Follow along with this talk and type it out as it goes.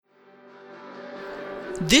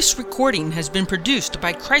This recording has been produced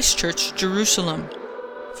by Christ Church, Jerusalem.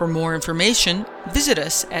 For more information, visit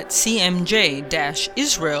us at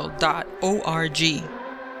cmj-israel.org.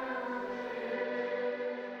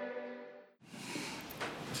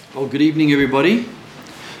 Well, good evening, everybody.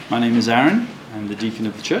 My name is Aaron. I'm the deacon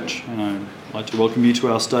of the church, and I'd like to welcome you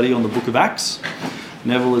to our study on the book of Acts.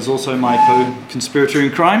 Neville is also my co-conspirator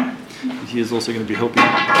in crime. He is also going to be helping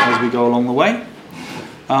as we go along the way.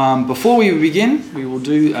 Before we begin, we will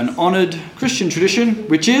do an honoured Christian tradition,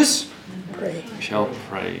 which is pray. We shall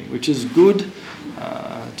pray, which is good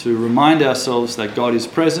to remind ourselves that God is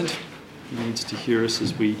present. He needs to hear us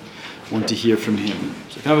as we want to hear from Him.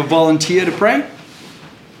 So can I have a volunteer to pray?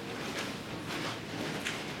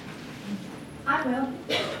 I will.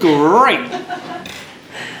 Great.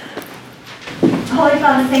 Holy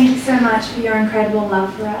Father, thank you so much for your incredible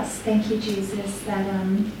love for us. Thank you, Jesus, that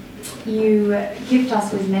you gift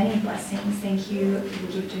us with many blessings. Thank you for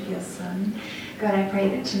the gift of your Son. God, I pray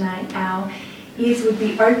that tonight our ears would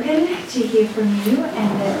be open to hear from you,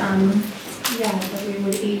 and that we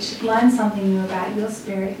would each learn something new about your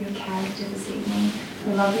spirit, your character this evening.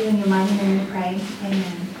 We love you in your mighty name we pray.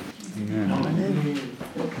 Amen. Amen.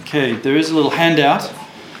 Okay, there is a little handout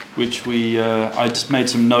which I just made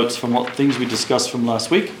some notes from what things we discussed from last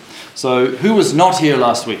week. So who was not here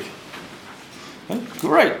last week? Okay,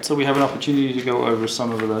 great. So we have an opportunity to go over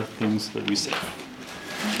some of the things that we said.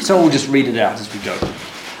 So we'll just read it out as we go.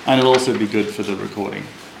 And it'll also be good for the recording.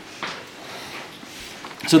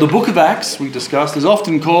 So the book of Acts, we discussed, is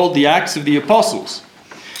often called the Acts of the Apostles.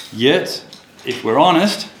 Yet, if we're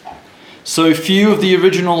honest, so few of the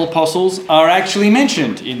original apostles are actually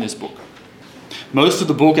mentioned in this book. Most of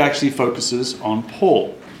the book actually focuses on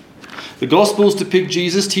Paul. The Gospels depict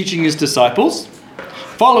Jesus teaching his disciples.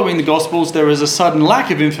 Following the Gospels, there is a sudden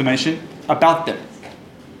lack of information about them.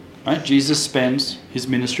 Right? Jesus spends his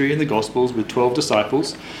ministry in the Gospels with 12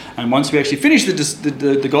 disciples, and once we actually finish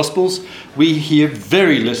the Gospels, we hear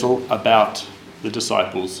very little about the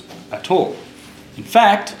disciples at all. In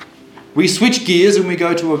fact, we switch gears and we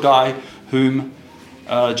go to a guy whom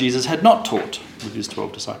Jesus had not taught with his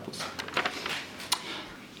 12 disciples.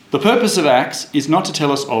 The purpose of Acts is not to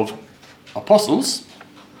tell us of apostles.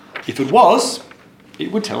 If it was,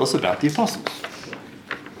 it would tell us about the apostles.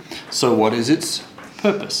 So what is its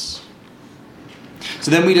purpose?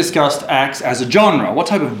 So then we discussed Acts as a genre. What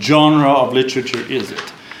type of genre of literature is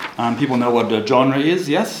it? People know what a genre is,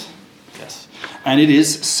 yes? Yes. And it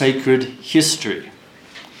is sacred history.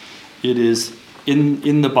 It is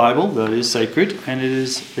in the Bible that is sacred, and it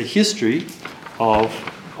is the history of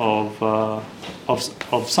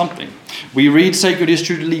something. We read sacred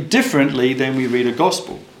history differently than we read a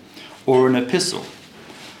gospel or an epistle.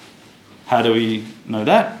 How do we know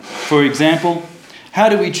that? For example, how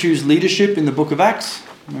do we choose leadership in the book of Acts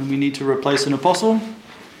when we need to replace an apostle?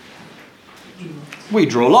 We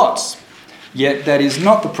draw lots. Yet that is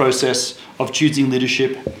not the process of choosing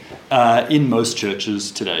leadership in most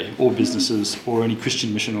churches today, or businesses, or any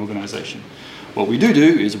Christian mission organization. What we do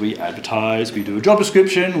is we advertise, we do a job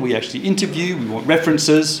description, we actually interview, we want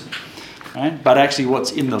references. Right? But actually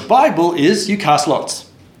what's in the Bible is you cast lots.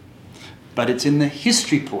 But it's in the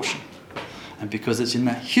history portion. And because it's in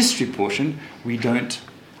the history portion, we don't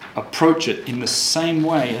approach it in the same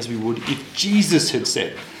way as we would if Jesus had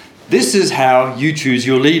said, this is how you choose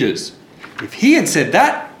your leaders. If he had said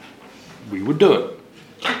that, we would do it.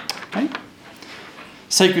 Okay?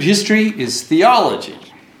 Sacred history is theology.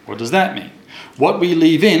 What does that mean? What we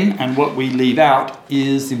leave in and what we leave out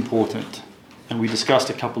is important. And we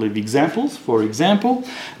discussed a couple of examples. For example,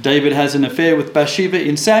 David has an affair with Bathsheba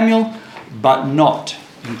in Samuel, but not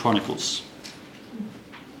in Chronicles.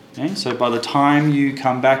 Okay? So by the time you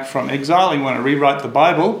come back from exile, you want to rewrite the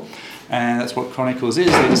Bible, and that's what Chronicles is.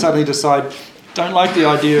 They suddenly decide, don't like the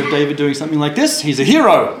idea of David doing something like this. He's a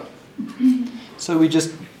hero. So we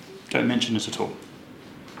just don't mention it at all.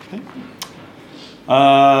 Okay?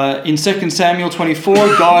 In 2 Samuel 24,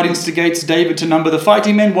 God instigates David to number the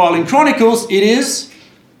fighting men, while in Chronicles it is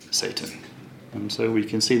Satan. And so we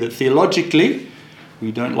can see that theologically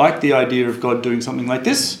we don't like the idea of God doing something like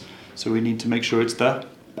this, so we need to make sure it's the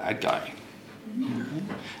bad guy. Okay?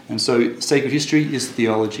 And so sacred history is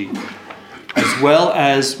theology. As well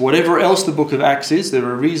as whatever else the book of Acts is, there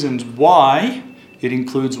are reasons why it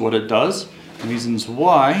includes what it does, and reasons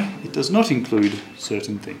why it does not include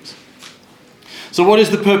certain things. So what is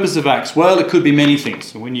the purpose of Acts? Well, it could be many things.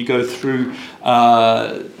 So when you go through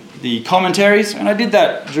the commentaries, and I did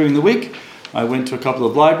that during the week, I went to a couple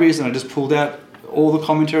of libraries and I just pulled out all the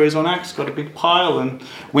commentaries on Acts, got a big pile, and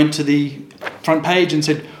went to the front page and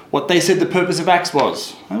said what they said the purpose of Acts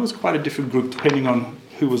was. That was quite a different group depending on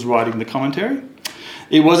who was writing the commentary.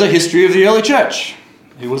 It was a history of the early church.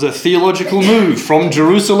 It was a theological move from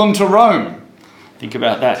Jerusalem to Rome. Think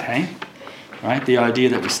about that, hey? Right? The idea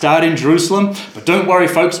that we start in Jerusalem, but don't worry,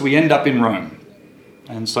 folks, we end up in Rome.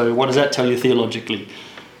 And so what does that tell you theologically?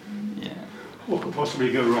 Yeah. What could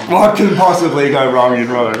possibly go wrong? What can possibly go wrong in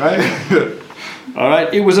Rome, right? All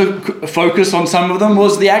right. It was a focus on some of them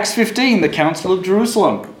was the Acts 15, the Council of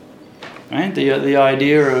Jerusalem. Right? The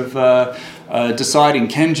idea of deciding,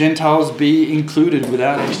 can Gentiles be included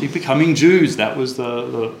without actually becoming Jews? That was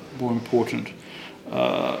the more important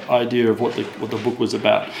idea of what the book was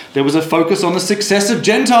about. There was a focus on the success of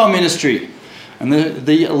Gentile ministry and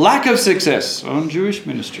the lack of success on Jewish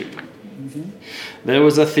ministry. There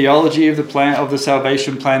was a theology of the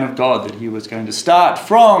salvation plan of God, that he was going to start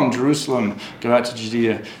from Jerusalem, go out to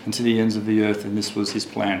Judea and to the ends of the earth, and this was his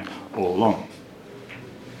plan all along.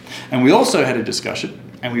 And we also had a discussion,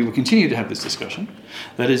 and we will continue to have this discussion,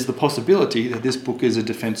 that is the possibility that this book is a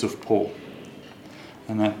defense of Paul,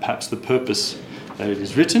 and that perhaps the purpose that it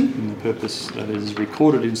is written and the purpose that it is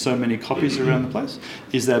recorded in so many copies around the place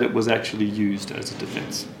is that it was actually used as a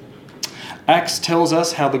defense. Acts tells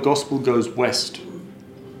us how the gospel goes west.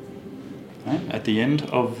 Right? At the end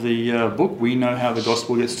of the book, we know how the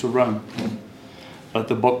gospel gets to Rome.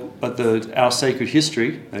 But our sacred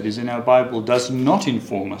history, that is in our Bible, does not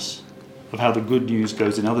inform us of how the good news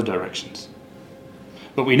goes in other directions.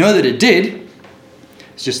 But we know that it did.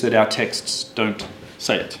 It's just that our texts don't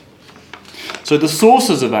say it. So the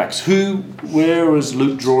sources of Acts, where is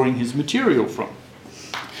Luke drawing his material from?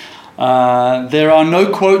 There are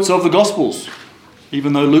no quotes of the Gospels,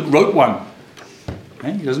 even though Luke wrote one.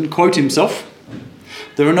 Okay? He doesn't quote himself.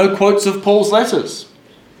 There are no quotes of Paul's letters.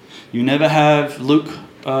 You never have Luke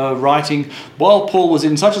writing, while Paul was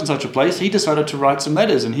in such and such a place, he decided to write some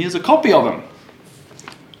letters, and here's a copy of them.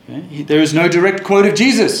 Okay? There is no direct quote of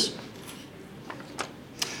Jesus.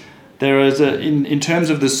 There is, in terms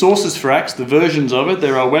of the sources for Acts, the versions of it,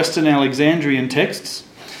 there are Western Alexandrian texts,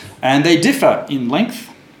 and they differ in length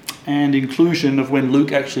and inclusion of when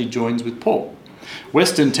Luke actually joins with Paul.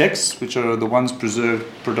 Western texts, which are the ones preserved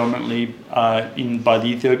predominantly by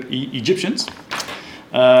the Egyptians,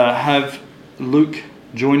 have Luke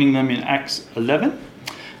joining them in Acts 11.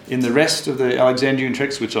 In the rest of the Alexandrian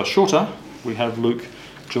texts, which are shorter, we have Luke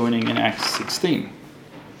joining in Acts 16.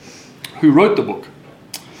 Who wrote the book?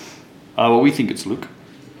 Well, we think it's Luke.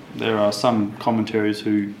 There are some commentaries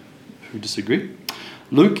who disagree.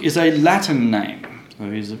 Luke is a Latin name.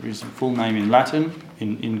 So his full name in Latin,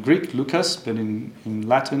 in Greek, Lucas, but in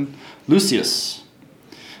Latin, Lucius.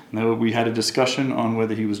 Now, we had a discussion on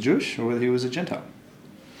whether he was Jewish or whether he was a Gentile.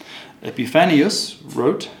 Epiphanius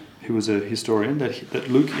wrote, who was a historian, that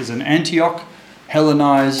Luke is an Antioch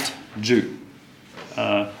Hellenized Jew,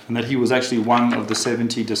 and that he was actually one of the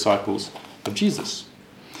 70 disciples of Jesus,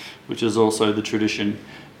 which is also the tradition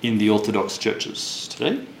in the Orthodox churches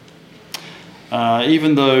today.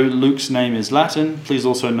 Even though Luke's name is Latin, please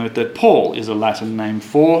also note that Paul is a Latin name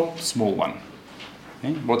for small one.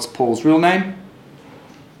 Okay? What's Paul's real name?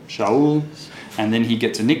 Shaul. And then he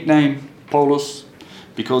gets a nickname, Paulus,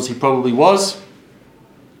 because he probably was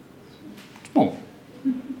small.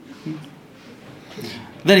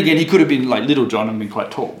 Then again, he could have been like Little John and been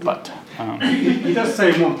quite tall. But he does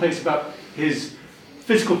say in one place about his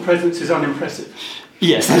physical presence is unimpressive.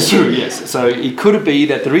 Yes, that's true, yes. So it could be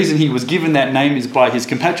that the reason he was given that name is by his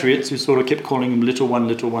compatriots, who sort of kept calling him little one,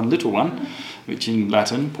 little one, little one, which in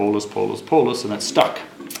Latin, Paulus, Paulus, Paulus, and that stuck.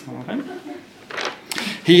 Okay.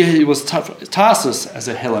 He was Tarsus as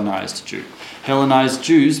a Hellenized Jew. Hellenized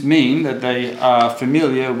Jews mean that they are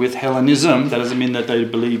familiar with Hellenism. That doesn't mean that they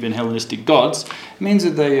believe in Hellenistic gods. It means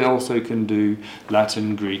that they also can do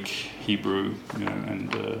Latin, Greek, Hebrew,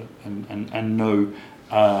 and know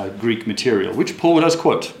Greek material, which Paul does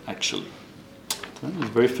quote, actually. So he's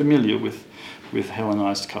very familiar with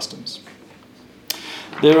Hellenized customs.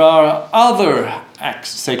 There are other Acts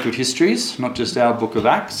sacred histories, not just our book of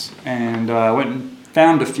Acts, and I went and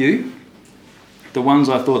found a few. The ones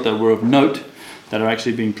I thought that were of note, that are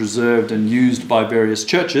actually being preserved and used by various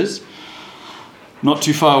churches, not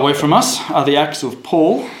too far away from us, are the Acts of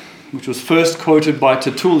Paul, which was first quoted by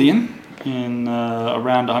Tertullian in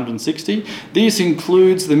around 160. This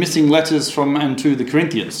includes the missing letters from and to the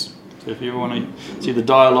Corinthians. So if you want to see the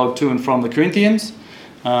dialogue to and from the Corinthians,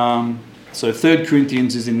 so 3rd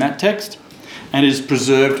Corinthians is in that text, and is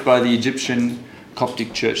preserved by the Egyptian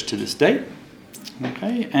Coptic Church to this day.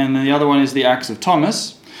 Okay, and then the other one is the Acts of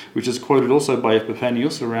Thomas, which is quoted also by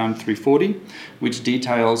Epiphanius around 340, which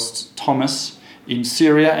details Thomas in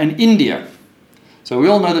Syria and India. So we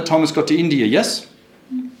all know that Thomas got to India, yes?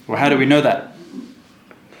 Or how do we know that?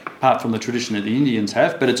 apart from the tradition that the Indians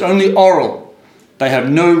have, but it's only oral. They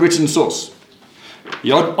have no written source.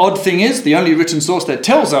 The odd thing is, the only written source that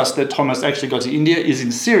tells us that Thomas actually got to India is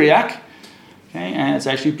in Syriac, okay, and it's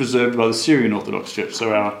actually preserved by the Syrian Orthodox Church,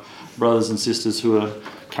 so our brothers and sisters who are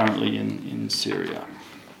currently in Syria.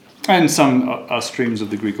 And some are streams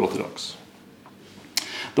of the Greek Orthodox.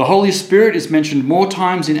 The Holy Spirit is mentioned more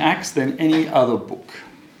times in Acts than any other book.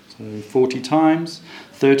 So 40 times,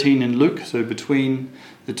 13 in Luke, so between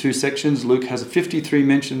the two sections, Luke has 53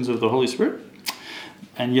 mentions of the Holy Spirit,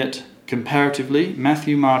 and yet comparatively,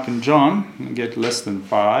 Matthew, Mark, and John get less than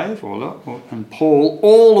 5, and Paul,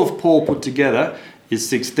 all of Paul put together, is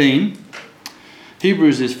 16.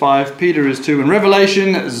 Hebrews is 5, Peter is 2, and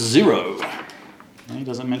Revelation 0. He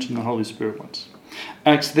doesn't mention the Holy Spirit once.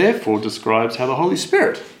 Acts therefore describes how the Holy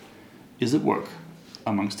Spirit is at work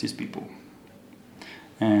amongst his people.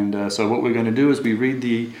 And so what we're going to do is we read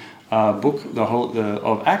the book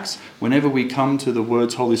of Acts. Whenever we come to the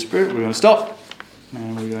words Holy Spirit, we're going to stop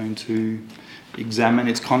and we're going to examine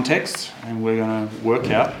its context, and we're going to work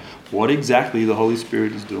out what exactly the Holy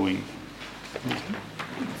Spirit is doing. Okay.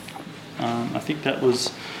 I think that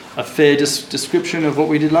was a fair description of what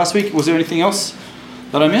we did last week. Was there anything else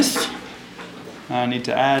that I missed? I need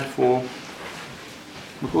to add for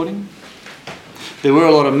recording. There were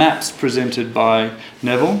a lot of maps presented by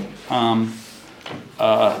Neville,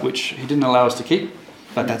 which he didn't allow us to keep,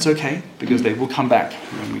 but that's okay because they will come back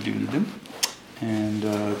when we do need them. And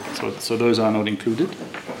so those are not included.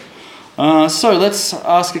 So let's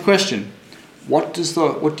ask a question. What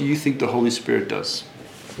do you think the Holy Spirit does?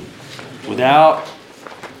 Without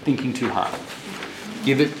thinking too hard.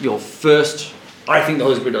 Give it your first, I think the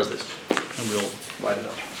Holy Spirit does this. And we'll write it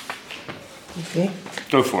up. Okay.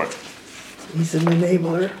 Go for it. He's an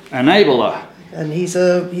enabler. Enabler. And he's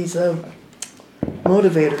a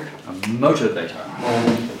motivator. A motivator.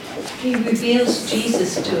 He reveals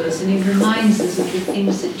Jesus to us and he reminds us of the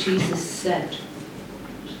things that Jesus said.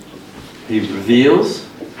 He reveals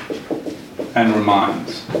and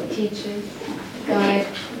reminds. Teaches, guides,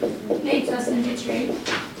 leads us into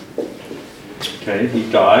truth. Okay,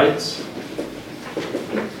 he guides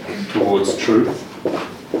towards truth.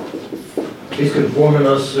 He's conforming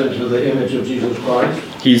us into the image of Jesus Christ.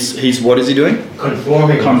 He's what is he doing?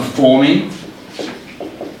 Conforming.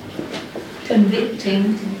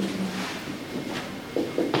 Convicting.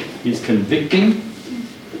 He's convicting.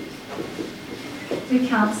 The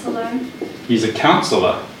counselor. He's a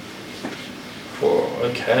counselor.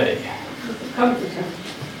 Okay. Comforter.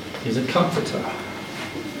 He's a comforter.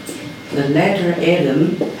 The latter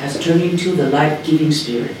Adam has turned into the life-giving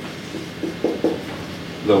spirit.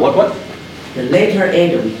 The what? The later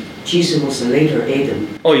Adam, Jesus was the later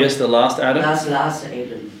Adam. Oh yes, the last Adam. Last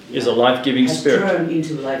Adam is a life-giving spirit. Has turned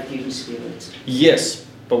into the life-giving spirit. Yes,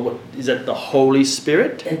 but what is that? The Holy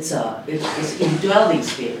Spirit? It's indwelling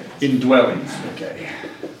spirit. Indwelling. Okay.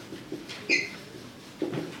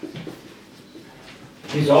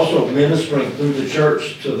 He's also ministering through the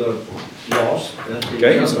church to the lost.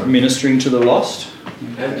 Okay, he's ministering to the lost.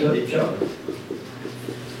 And to each other.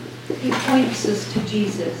 He points us to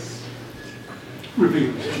Jesus.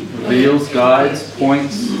 Reveals, guides,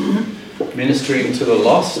 points, ministering to the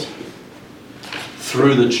lost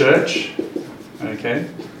through the church. Okay.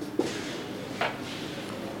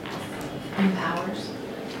 Empowers.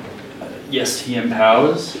 Yes, he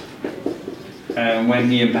empowers. And when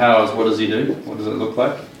he empowers, what does he do? What does it look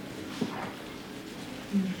like?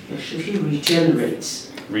 Actually, he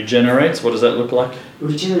regenerates. Regenerates? What does that look like?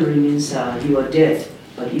 Regenerate means you are dead,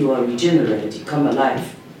 but you are regenerated, you come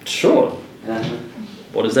alive. Sure.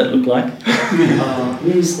 What does that look like?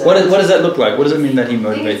 Means that What does that look like? What does it mean that he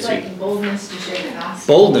motivates you? Like boldness to share the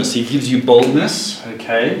gospel. Boldness. He gives you boldness.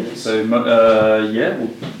 Okay. So yeah.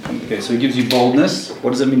 Okay. So he gives you boldness. What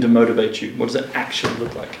does it mean to motivate you? What does it actually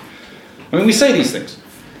look like? I mean, we say these things.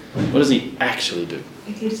 What does he actually do?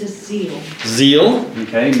 It gives us zeal. Zeal.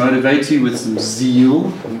 Okay. Motivates you with some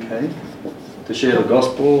zeal. Okay. To share the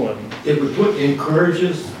gospel and. It would put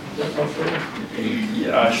encourages.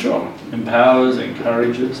 Yeah, sure. Empowers,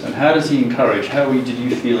 encourages. And how does he encourage? How did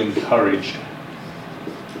you feel encouraged?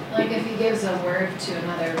 Like if he gives a word to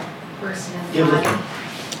another person in the Give it.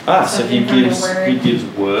 body. So he gives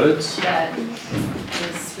words. That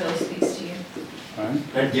Phil speaks to you.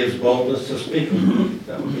 Right. That gives boldness to speak.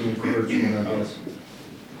 That would be encouragement, I guess.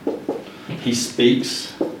 He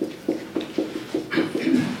speaks.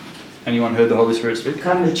 Anyone heard the Holy Spirit speak?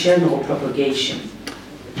 become a channel of propagation.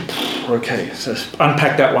 Okay, so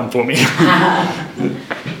unpack that one for me.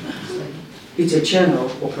 It's a channel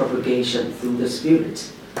of propagation through the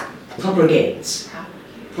spirit. Propagates.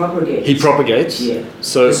 propagates. He propagates. Yeah.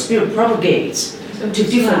 So The Spirit propagates to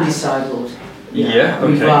different disciples. Yeah,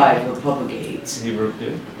 okay. Revive or propagates. yeah.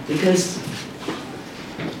 Because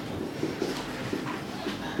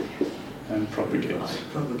And propagates.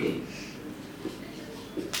 propagate.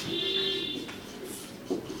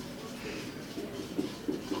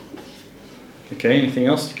 Okay, anything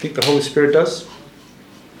else you think the Holy Spirit does?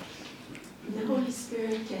 The Holy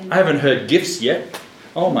Spirit can... I haven't heard gifts yet.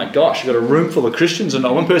 Oh my gosh, you've got a room full of Christians and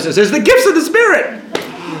not one person says, the gifts of the Spirit!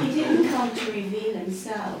 He didn't come to reveal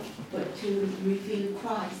himself, but to reveal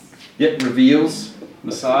Christ. Yet reveals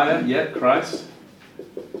Messiah, yet Christ.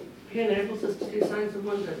 He enables us to do signs and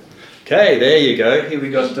wonders. Okay, there you go. Here we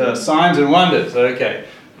got signs and wonders. Okay.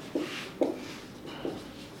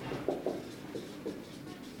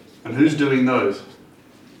 And who's doing those?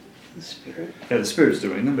 The Spirit. Yeah, the Spirit's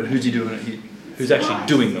doing them, but who's he doing it? Who's actually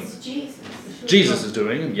doing them? It's Jesus. Jesus is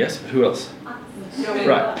doing them, yes, but who else?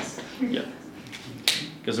 Right. Yeah.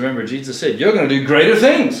 Because remember, Jesus said, you're going to do greater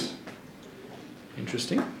things.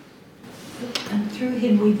 Interesting. And through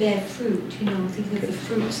him we bear fruit, think of the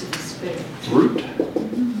fruits of the Spirit. Fruit.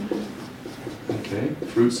 Okay,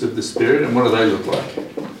 fruits of the Spirit, and what do they look like?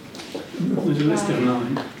 There's a list of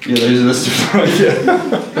 9. Yeah, there's a list of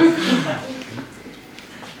yeah.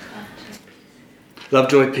 Love,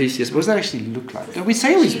 joy, peace, yes. What does that actually look like? We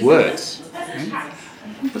say all these words.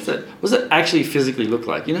 What does that actually physically look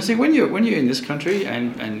like? See, when you're in this country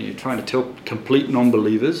and you're trying to tell complete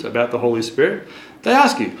non-believers about the Holy Spirit, they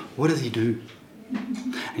ask you, what does he do?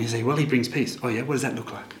 And you say, well, he brings peace. Oh yeah, what does that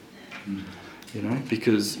look like?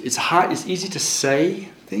 Because it's hard. It's easy to say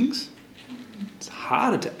things. It's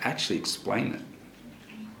harder to actually explain it.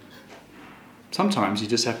 Sometimes you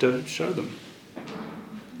just have to show them.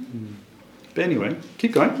 But anyway,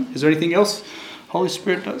 keep going. Is there anything else Holy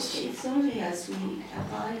Spirit does? It's only as we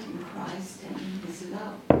abide in Christ and in his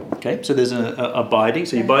love. Okay, so there's a abiding.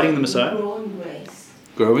 So you're abiding in the Messiah. Grow in grace.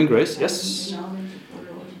 Grow in grace, yes. And in knowledge of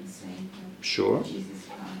our Lord and Savior, Sure. Jesus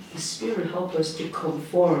Christ. The Spirit helps us to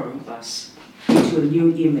conform us to a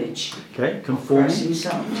new image. Okay, conform Christ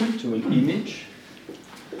himself. to an image.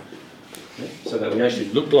 Okay, so that we actually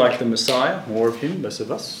look like the Messiah, more of him, less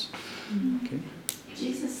of us. Okay.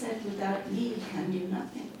 Jesus said, without me you can do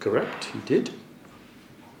nothing. Correct, he did.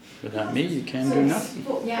 Without me, you can do nothing.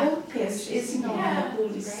 Focus isn't on the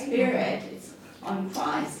Holy Spirit, it's on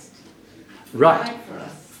Christ. Right. Died for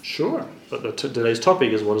us. Sure. But today's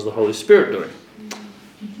topic is, what is the Holy Spirit doing?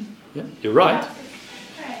 Yeah, you're right.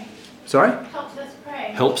 Pray. Sorry? Helps us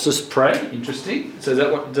pray. Helps us pray. Interesting. So is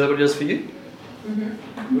that what it does for you?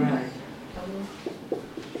 Right.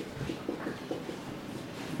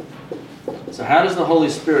 So how does the Holy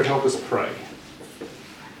Spirit help us pray?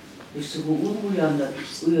 So when we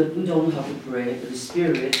don't have to pray, but the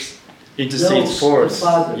Spirit Intercedes for us. The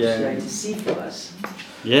Father Yeah. to intercede for us.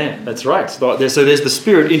 Yeah, that's right. So there's the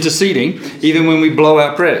Spirit interceding even when we blow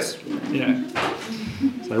our prayers.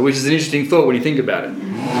 So, which is an interesting thought when you think about it.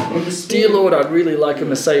 Dear Lord, I'd really like a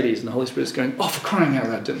Mercedes. And the Holy Spirit's going, oh, for crying out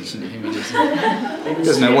loud, don't listen to him. He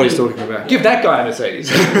doesn't know what he's talking about. Give that guy a Mercedes.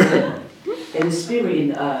 And the Spirit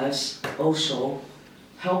in us also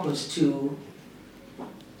help us to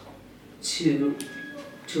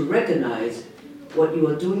recognize what you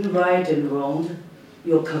are doing right and wrong.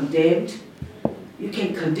 You're condemned. You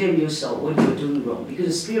can condemn yourself when you're doing wrong because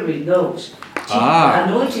the Spirit knows. The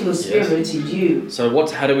anointing of Spirit in you. So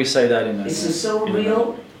how do we say that in that? It's so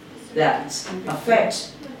real that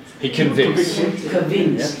affects. He convicts.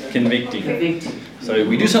 Convicting. So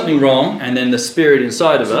we do something wrong, and then the Spirit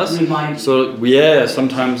inside of us. So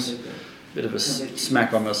sometimes a bit of a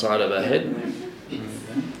smack on the side of the head,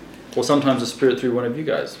 or sometimes the Spirit through one of you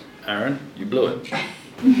guys. Aaron, you blew it.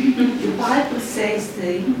 The Bible says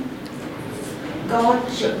that God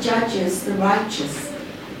judges the righteous,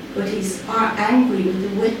 but he's angry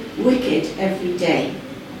with the wicked every day.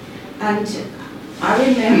 And I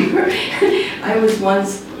remember I was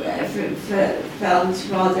once felt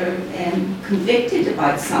rather convicted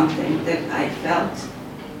about something that I felt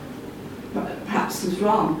perhaps was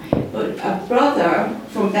wrong. But a brother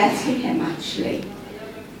from Bethlehem actually,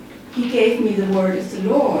 he gave me the word of the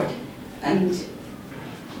Lord, and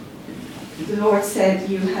the Lord said,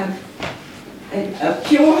 you have a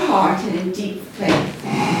pure heart and a deep faith.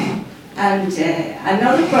 And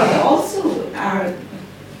another brother, also our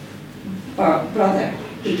brother,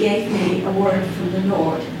 he gave me a word from the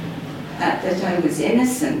Lord that I was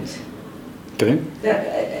innocent. Okay.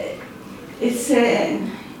 It's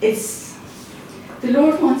the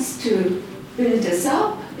Lord wants to build us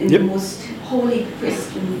up in the most holy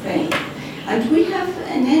Christian faith, and we have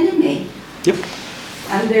an enemy. Yep.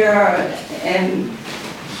 And there are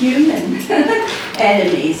human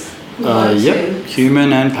enemies who want to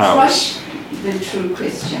human and powers. crush the true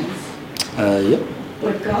Christians.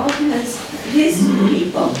 But God has His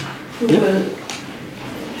people who will,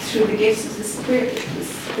 through the gifts of the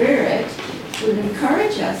Spirit, will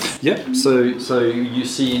encourage us. Yep. So you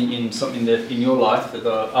see in something that in your life that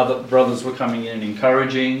the other brothers were coming in and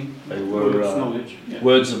encouraging. They were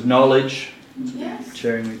words of knowledge,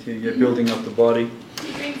 sharing with you. Building up the body.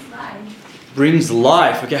 He brings life. Brings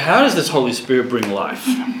life. Okay. How does this Holy Spirit bring life?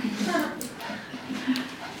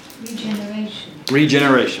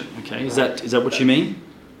 Regeneration. Okay. Is that what you mean?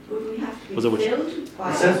 Was that what you?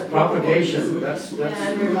 It says propagation. That's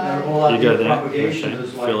a whole lot You go of there. propagation Okay.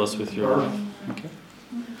 is like Fill us with your. birth. Okay.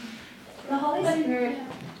 The Holy Spirit,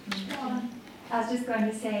 I was just going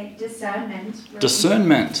to say discernment.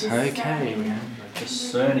 Discernment. Okay. We have a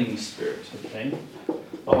discerning spirit. Okay.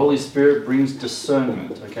 The Holy Spirit brings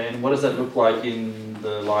discernment. Okay. And what does that look like in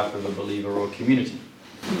the life of a believer or community?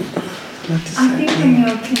 I think when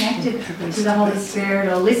you're connected to the Holy Spirit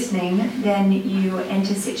or listening, then you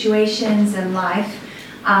enter situations in life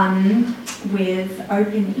with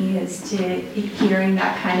open ears to hearing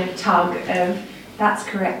that kind of tug of that's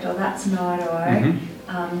correct or that's not, or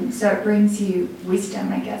so it brings you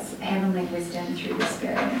wisdom, I guess, heavenly wisdom through the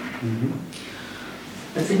Spirit.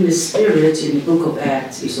 I think the Spirit in the book of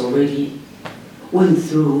Acts is already went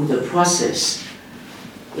through the process.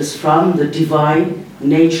 It's from the divine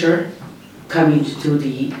nature coming to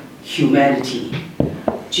the humanity.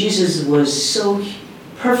 Jesus was so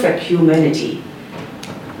perfect humanity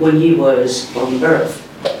when he was on earth.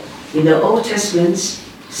 In the Old Testament,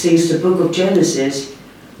 since the book of Genesis,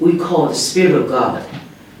 we call the Spirit of God.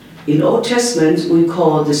 In Old Testament, we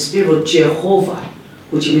call the Spirit of Jehovah,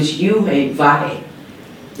 which means Yud-Heh-Vah-Heh.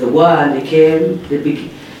 The one that came, the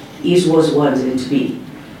big, is was one and to be.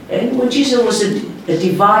 And when Jesus was a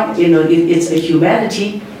divine, it's a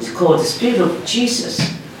humanity, it's called the Spirit of Jesus.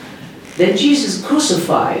 Then Jesus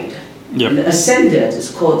crucified and ascended,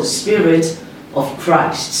 it's called the Spirit of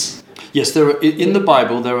Christ. Yes, there are, in the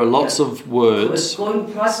Bible there are lots of words. It's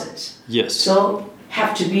going process. Yes. So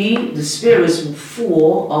have to be the Spirit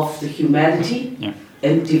full of the humanity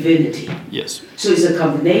and divinity. Yes. So it's a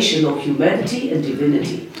combination of humanity and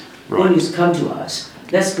divinity when he's come to us.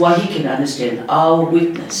 That's why he can understand our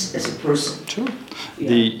weakness as a person. Sure.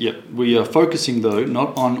 We are focusing though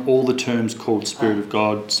not on all the terms called Spirit of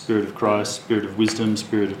God, Spirit of Christ, Spirit of Wisdom,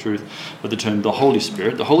 Spirit of Truth, but the term the Holy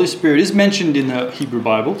Spirit. The Holy Spirit is mentioned in the Hebrew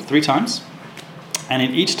Bible 3 times, and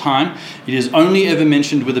in each time it is only ever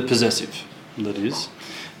mentioned with a possessive. That is,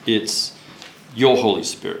 it's your Holy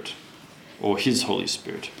Spirit or His Holy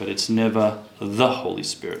Spirit, but it's never the Holy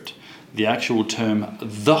Spirit. The actual term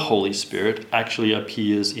the Holy Spirit actually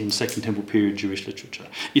appears in Second Temple period Jewish literature.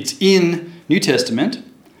 It's in New Testament,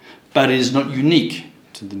 but it is not unique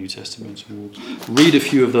to the New Testament. So we'll read a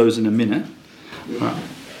few of those in a minute. Right.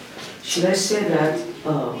 Should I say that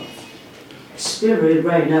Spirit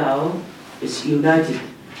right now is united?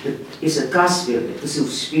 It's a God Spirit. It's a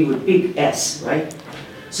Spirit with big S, right?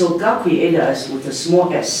 So God created us with a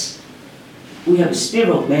small s. We have a spirit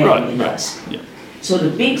of man in us. Yeah. So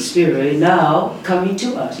the big Spirit now coming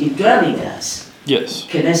to us, indwelling us. Yes.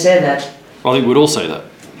 Can I say that? I think we'd all say that.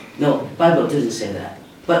 No, Bible doesn't say that.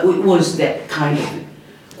 But it was that kind of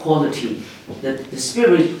quality that the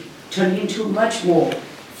Spirit turned into much more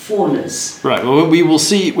fullness. Right. Well, we will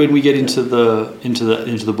see when we get into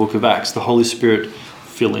the book of Acts, the Holy Spirit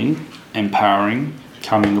filling, empowering,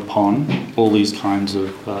 coming upon all these kinds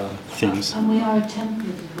of things. And we are a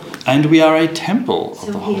temple. And we are a temple of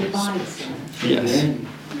the Holy Spirit. Yes.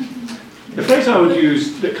 The phrase I would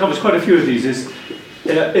use that covers quite a few of these is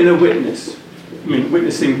in a witness. I mean,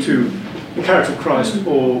 witnessing to the character of Christ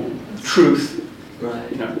or truth. Right.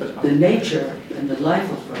 The nature and the life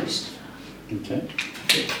of Christ. Okay.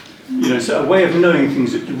 So a way of knowing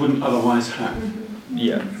things that you wouldn't otherwise have.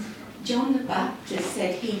 Yeah. John the Baptist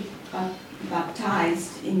said he got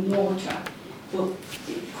baptized in water, but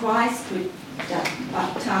Christ would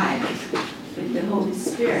baptize with the Holy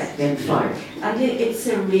Spirit and fire. And it's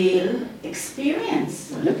a real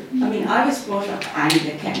experience. I mean, I was brought up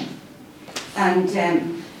Anglican and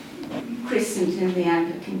christened in the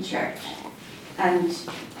Anglican Church and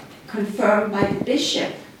confirmed by the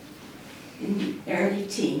bishop in the early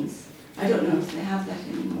teens. I don't know if they have that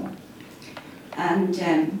anymore.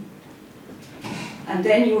 And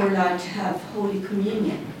then you were allowed to have Holy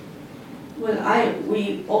Communion. Well,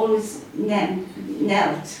 we always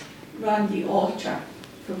knelt around the altar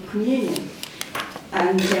for communion.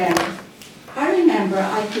 And I remember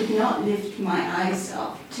I could not lift my eyes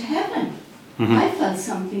up to heaven. I felt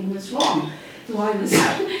something was wrong. So I was,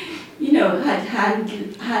 had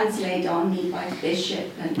hands laid on me by the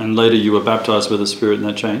bishop. And later you were baptized with the Spirit and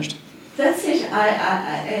that changed? That's it.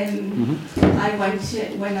 I went to,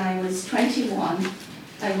 when I was 21,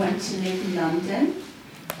 I went to live in London,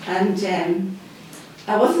 and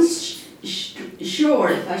I wasn't sure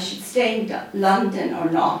if I should stay in London or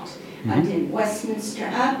not. And in Westminster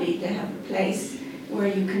Abbey, they have a place where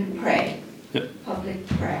you can pray, public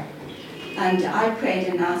prayer. And I prayed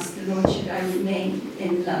and asked the Lord, should I remain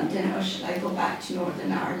in London or should I go back to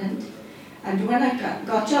Northern Ireland? And when I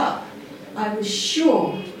got up, I was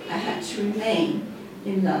sure I had to remain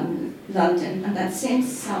in London. And that same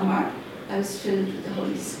summer, I was filled with the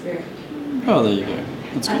Holy Spirit. Oh, there you go.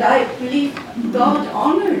 That's and good. I believe God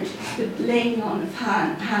honoured the laying on of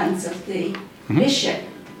hands of the bishop,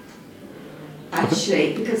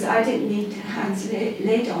 actually, because I didn't need hands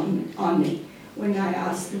laid on me when I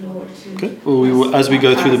asked the Lord to. Okay. Well, as we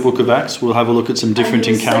go through the book of Acts, we'll have a look at some different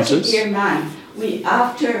encounters. Such a dear man.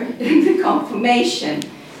 After the confirmation,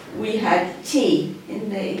 we had tea in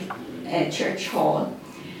the church hall,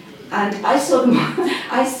 and I saw them.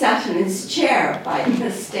 I sat in his chair by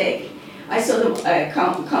mistake. I saw the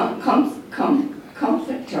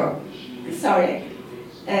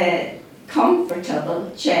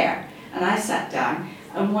comfortable chair, and I sat down.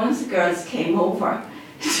 And one of the girls came over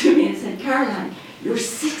to me and said, "Caroline, you're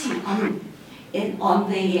sitting on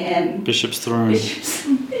the Bishop's throne."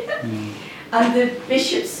 And the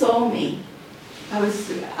bishop saw me.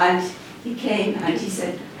 And he came and he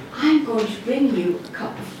said, "I'm going to bring you a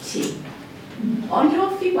cup of tea." And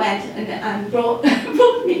off he went and brought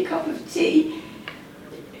me a cup of tea.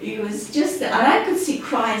 He was just, and I could see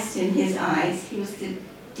Christ in his eyes. He was the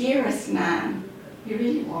dearest man. He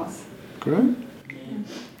really was. Great.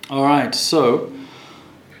 All right. So,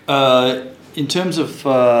 in terms of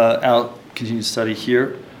our continued study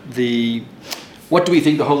here, what do we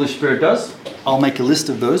think the Holy Spirit does? I'll make a list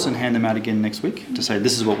of those and hand them out again next week to say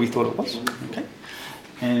this is what we thought it was. Okay.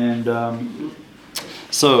 And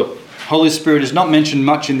so, Holy Spirit is not mentioned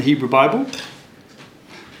much in the Hebrew Bible.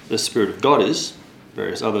 The Spirit of God is.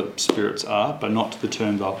 Various other spirits are, but not the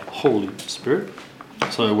term the Holy Spirit.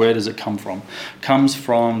 So where does it come from? It comes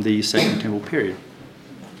from the Second Temple period,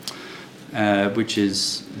 which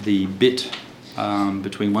is the bit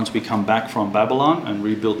between once we come back from Babylon and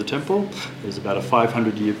rebuild the temple. There's about a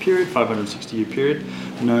 500-year period, 560-year period,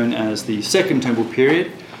 known as the Second Temple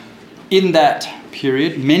period. In that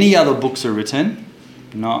period, many other books are written.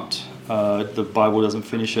 Not the Bible doesn't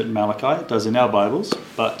finish at Malachi. It does in our Bibles,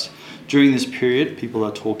 but during this period, people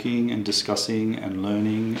are talking and discussing and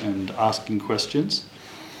learning and asking questions.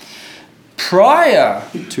 Prior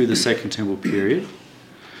to the Second Temple period,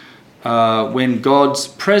 when God's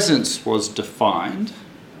presence was defined,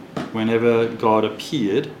 whenever God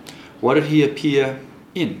appeared, what did he appear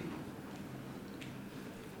in?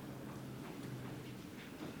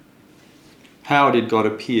 How did God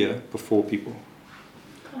appear before people?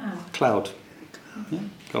 Cloud. Yeah.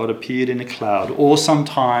 God appeared in a cloud, or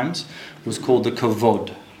sometimes it was called the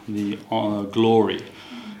kavod, the glory,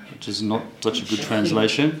 which is not such a good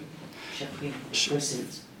translation.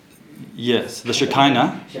 Yes, the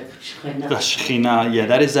Shekinah. The Shekinah, yeah,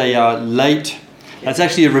 that is a late. That's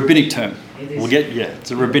actually a rabbinic term.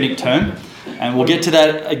 It's a rabbinic term, and we'll get to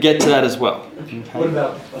that as well. Okay. What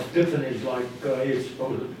about epiphanies, like it's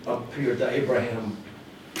supposed to appear to Abraham?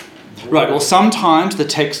 Right, well, sometimes the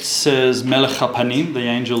text says Melech HaPanim, the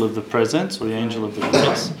angel of the presence, or the angel of the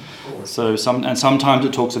face. So sometimes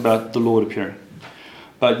it talks about the Lord appearing.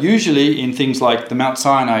 But usually in things like the Mount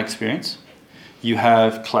Sinai experience, you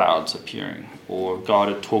have clouds appearing, or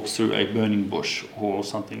God talks through a burning bush, or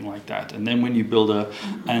something like that. And then when you build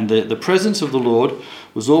and the presence of the Lord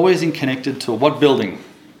was always connected to what building?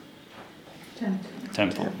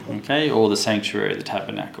 Temple, okay, or the sanctuary, the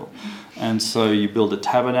tabernacle. And so you build a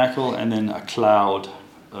tabernacle and then a cloud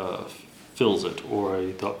fills it, or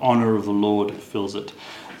the honor of the Lord fills it.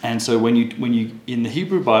 And so when you in the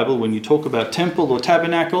Hebrew Bible, when you talk about temple or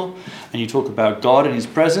tabernacle and you talk about God and his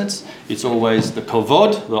presence, it's always the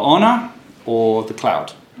kavod, the honor, or the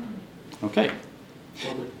cloud. Okay.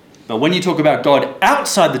 But when you talk about God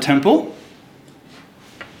outside the temple,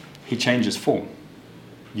 he changes form.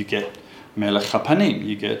 You get Melech HaPanim,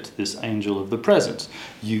 you get this angel of the presence.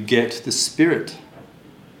 You get the spirit,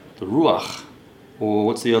 the ruach, or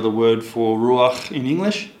what's the other word for ruach in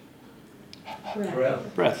English?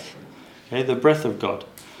 Breath. Okay, the breath of God.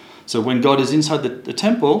 So when God is inside the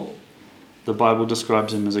temple, the Bible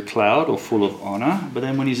describes him as a cloud or full of honor. But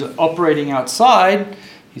then when he's operating outside,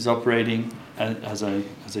 he's operating as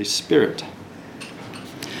a spirit.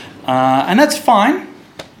 And that's fine.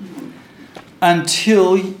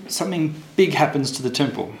 until something big happens to the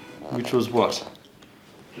temple, which was what?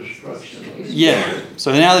 Destruction. Yeah.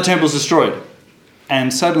 So now the temple's destroyed.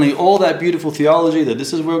 And suddenly all that beautiful theology that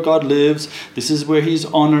this is where God lives, this is where his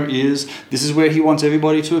honor is, this is where he wants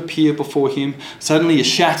everybody to appear before him, suddenly is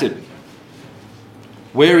shattered.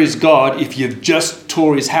 Where is God if you've just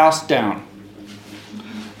tore his house down?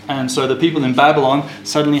 And so the people in Babylon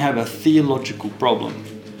suddenly have a theological problem.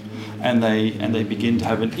 And they begin to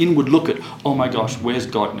have an inward look at, oh my gosh, where's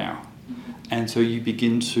God now? And so you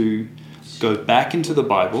begin to go back into the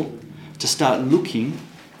Bible to start looking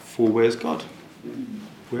for where's God.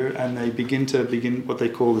 And they begin what they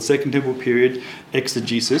call the Second Temple period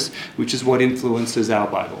exegesis, which is what influences our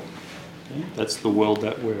Bible. Okay? That's the world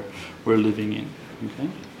that we're living in. Okay?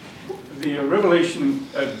 The revelation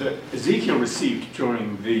that Ezekiel received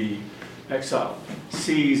during the exile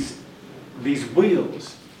sees these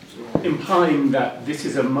wheels, implying that this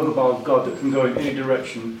is a mobile God that can go in any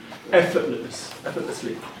direction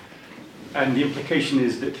effortlessly. And the implication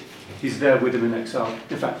is that he's there with him in exile.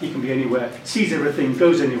 In fact, he can be anywhere, sees everything,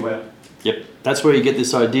 goes anywhere. Yep. That's where you get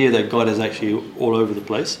this idea that God is actually all over the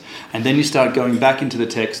place. And then you start going back into the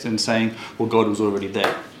text and saying, well, God was already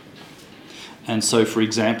there. And so, for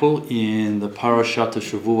example, in the Parashat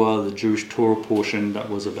Shavua, the Jewish Torah portion that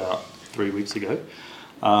was about 3 weeks ago,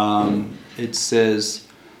 it says,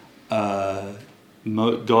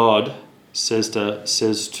 God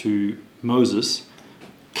says to Moses,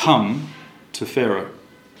 come to Pharaoh.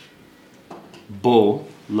 Bo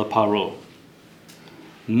la paro.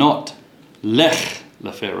 Not lech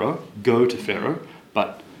la Pharaoh, go to Pharaoh,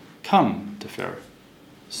 but come to Pharaoh.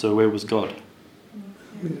 So where was God?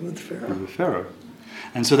 With Pharaoh. With Pharaoh.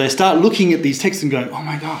 And so they start looking at these texts and going, oh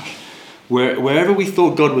my gosh, wherever we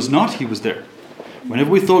thought God was not, he was there.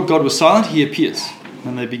 Whenever we thought God was silent, he appears.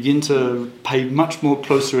 And they begin to pay much more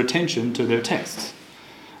closer attention to their texts.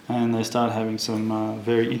 And they start having some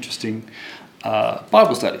very interesting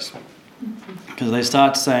Bible studies. Because they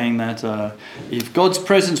start saying that if God's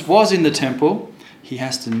presence was in the temple, he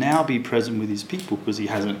has to now be present with his people because he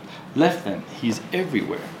hasn't left them. He's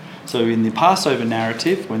everywhere. So in the Passover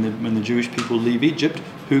narrative, when the Jewish people leave Egypt,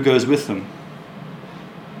 who goes with them?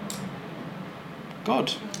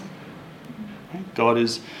 God. Right? God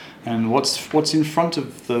is, and what's in front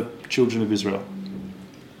of the children of Israel?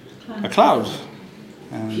 A cloud.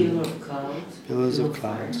 Pillar of clouds. Pillars of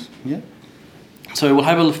clouds. Yeah. So we'll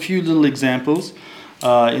have a few little examples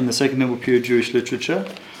in the Second Temple period Jewish literature.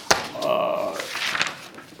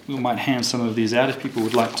 We might hand some of these out if people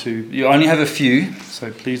would like to. You only have a few,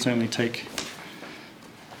 so please only share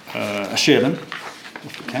them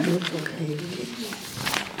if you can.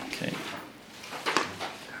 Okay.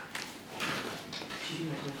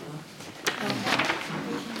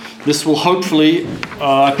 This will hopefully.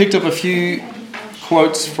 I picked up a few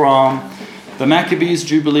quotes from the Maccabees,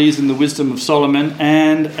 Jubilees, and the Wisdom of Solomon,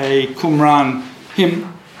 and a Qumran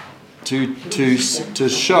hymn to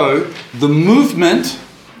show the movement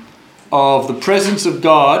of the presence of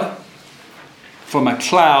God from a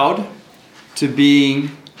cloud to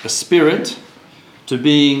being a spirit, to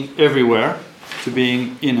being everywhere, to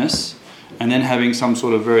being in us, and then having some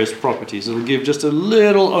sort of various properties. It'll give just a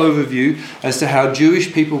little overview as to how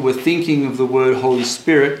Jewish people were thinking of the word Holy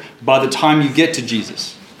Spirit by the time you get to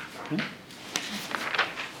Jesus. Okay?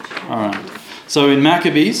 All right. So in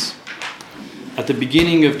Maccabees, at the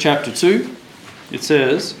beginning of chapter 2, it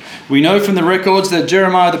says, we know from the records that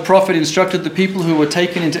Jeremiah the prophet instructed the people who were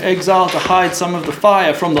taken into exile to hide some of the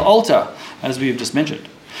fire from the altar, as we have just mentioned.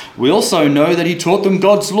 We also know that he taught them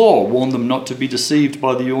God's law, warned them not to be deceived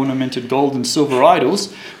by the ornamented gold and silver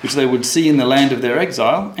idols, which they would see in the land of their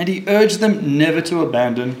exile, and he urged them never to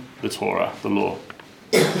abandon the Torah, the law.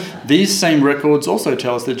 These same records also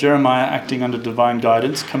tell us that Jeremiah, acting under divine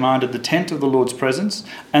guidance, commanded the tent of the Lord's presence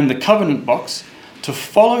and the covenant box to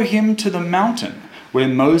follow him to the mountain where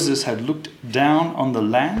Moses had looked down on the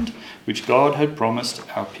land which God had promised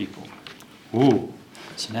our people. Ooh,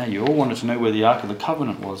 so now you all wanted to know where the Ark of the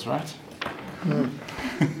Covenant was, right?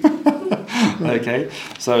 Okay,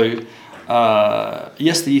 so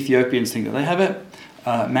yes, the Ethiopians think that they have it.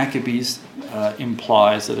 Maccabees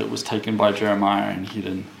implies that it was taken by Jeremiah and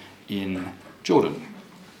hidden in Jordan.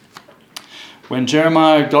 When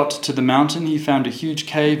Jeremiah got to the mountain, he found a huge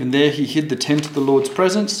cave, and there he hid the tent of the Lord's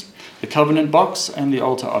presence, the covenant box, and the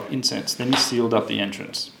altar of incense. Then he sealed up the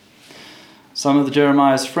entrance. Some of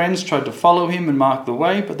Jeremiah's friends tried to follow him and mark the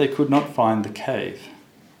way, but they could not find the cave.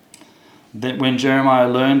 Then when Jeremiah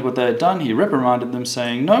learned what they had done, he reprimanded them,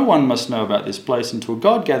 saying, no one must know about this place until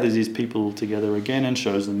God gathers his people together again and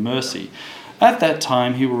shows them mercy. At that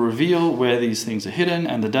time he will reveal where these things are hidden,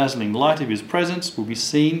 and the dazzling light of his presence will be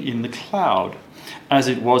seen in the cloud, as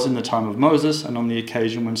it was in the time of Moses and on the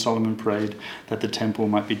occasion when Solomon prayed that the temple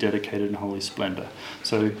might be dedicated in holy splendor.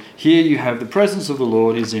 So here you have the presence of the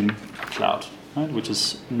Lord is in cloud, right, which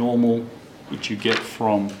is normal, which you get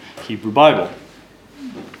from Hebrew Bible.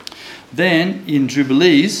 Then in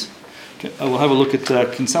Jubilees, we'll have a look at,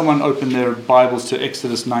 can someone open their Bibles to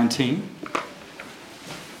Exodus 19?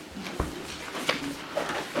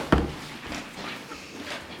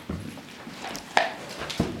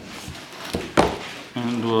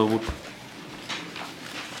 And we'll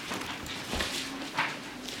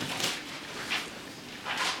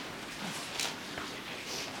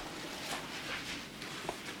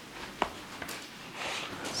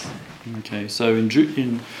okay, so in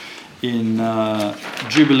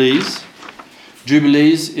Jubilees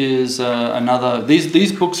is another.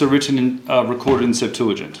 These books are written recorded in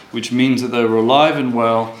Septuagint, which means that they were alive and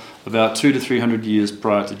well about 200 to 300 years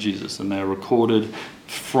prior to Jesus, and they are recorded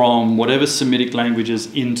from whatever Semitic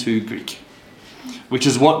languages into Greek, which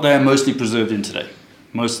is what they are mostly preserved in today.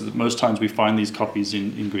 Most times we find these copies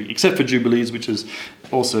in Greek, except for Jubilees, which is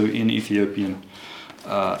also in Ethiopian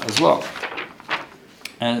as well.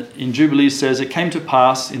 And in Jubilees says, "It came to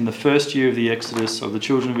pass in the first year of the exodus of the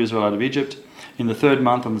children of Israel out of Egypt, in the 3rd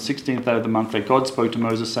month, on the 16th day of the month, that God spoke to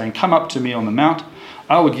Moses, saying, 'Come up to me on the mount.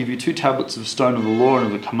 I will give you 2 tablets of stone of the law and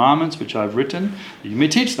of the commandments which I have written, that you may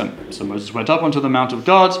teach them.' So Moses went up onto the mount of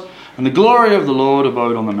God, and the glory of the Lord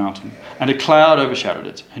abode on the mountain, and a cloud overshadowed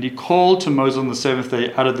it. And he called to Moses on the 7th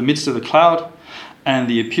day out of the midst of the cloud, and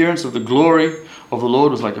the appearance of the glory of the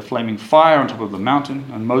Lord was like a flaming fire on top of the mountain.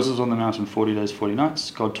 And Moses was on the mountain 40 days, 40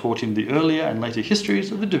 nights. God taught him the earlier and later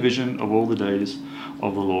histories of the division of all the days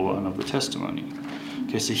of the law and of the testimony."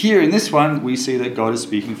 Okay, so here in this one, we see that God is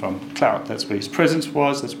speaking from cloud. That's where his presence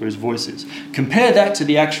was, that's where his voice is. Compare that to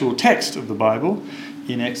the actual text of the Bible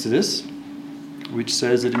in Exodus, which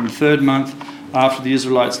says that in the 3rd month, after the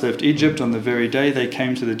Israelites left Egypt, on the very day they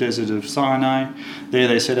came to the desert of Sinai. There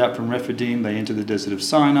they set out from Rephidim, they entered the desert of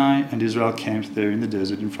Sinai, and Israel camped there in the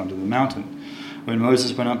desert in front of the mountain. When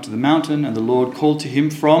Moses went up to the mountain, and the Lord called to him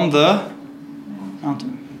from the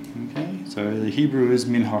mountain. Okay, so the Hebrew is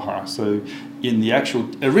min hahar. So in the actual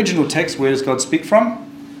original text, where does God speak from?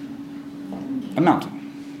 A mountain.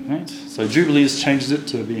 Right? So Jubilees changes it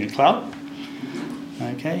to being a cloud.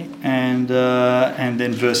 Okay, and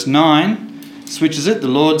then verse 9 switches it. The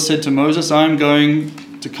Lord said to Moses, "I am going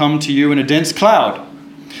to come to you in a dense cloud,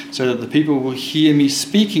 so that the people will hear me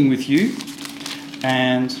speaking with you,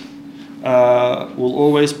 and will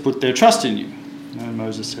always put their trust in you." And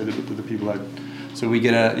Moses said that the people had. So we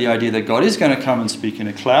get the idea that God is going to come and speak in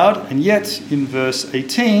a cloud, and yet in verse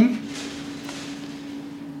 18,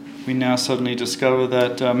 we now suddenly discover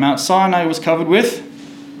that Mount Sinai was covered with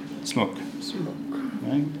smoke.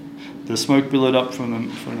 Right? The smoke billowed up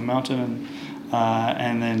from the mountain,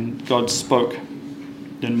 and then God spoke.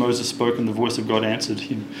 Then Moses spoke, and the voice of God answered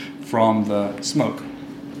him from the smoke.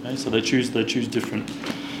 Okay? So they choose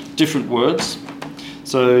different words.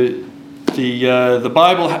 So the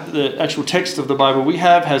Bible, the actual text of the Bible we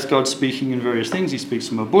have, has God speaking in various things. He speaks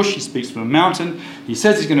from a bush, he speaks from a mountain. He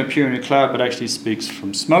says he's going to appear in a cloud, but actually speaks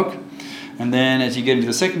from smoke. And then as you get into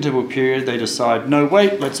the Second Temple period, they decide, no,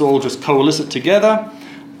 wait, let's all just coalesce it together.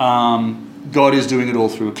 God is doing it all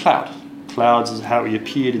through a cloud. Clouds is how he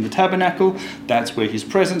appeared in the tabernacle. That's where his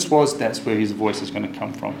presence was. That's where his voice is going to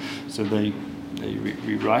come from. So they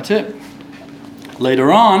rewrite it.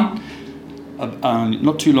 Later on,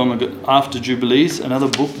 not too long ago, after Jubilees, another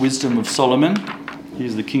book, Wisdom of Solomon.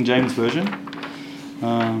 Here's the King James Version.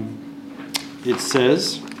 It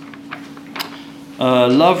says,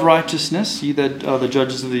 "Love righteousness, ye that are the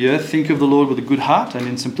judges of the earth. Think of the Lord with a good heart, and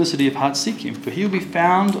in simplicity of heart seek him. For he will be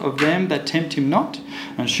found of them that tempt him not,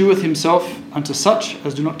 and sheweth himself unto such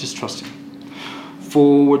as do not distrust him.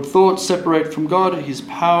 Forward thoughts separate from God. His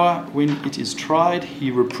power, when it is tried,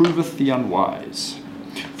 he reproveth the unwise.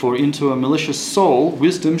 For into a malicious soul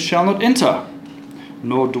wisdom shall not enter,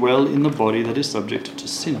 nor dwell in the body that is subject to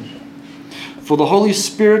sin. For the Holy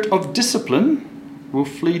Spirit of discipline will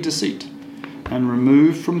flee deceit, and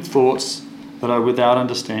remove from thoughts that are without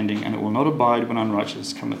understanding, and it will not abide when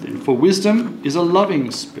unrighteousness cometh in. For wisdom is a loving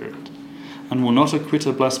spirit, and will not acquit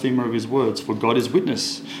a blasphemer of his words. For God is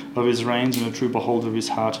witness of his reins, and a true beholder of his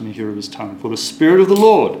heart, and a hearer of his tongue. For the Spirit of the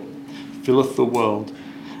Lord filleth the world,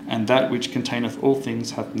 and that which containeth all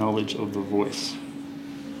things hath knowledge of the voice."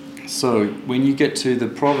 So when you get to the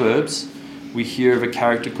Proverbs, we hear of a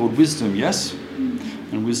character called Wisdom, yes?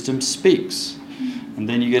 And Wisdom speaks. And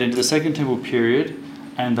then you get into the Second Temple period,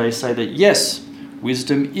 and they say that yes,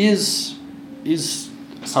 wisdom is is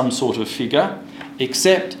some sort of figure,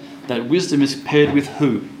 except that wisdom is paired with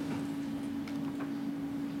who?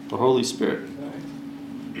 The Holy Spirit.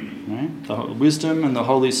 Right? The wisdom and the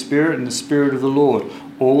Holy Spirit and the Spirit of the Lord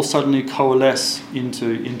all suddenly coalesce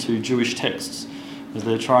into Jewish texts as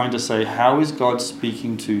they're trying to say, how is God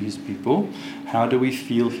speaking to his people? How do we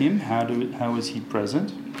feel him? How is he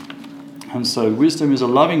present? And so wisdom is a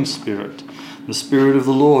loving spirit. The Spirit of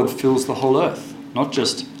the Lord fills the whole earth, not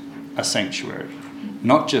just a sanctuary,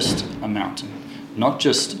 not just a mountain, not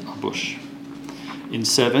just a bush. In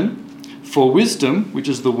 7, for wisdom, which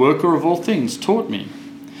is the worker of all things, taught me.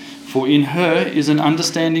 For in her is an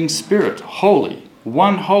understanding spirit, holy,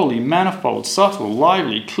 one holy, manifold, subtle,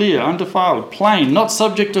 lively, clear, undefiled, plain, not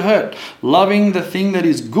subject to hurt, loving the thing that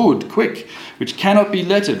is good, quick, which cannot be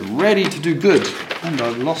lettered, ready to do good. And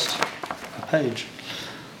I've lost a page.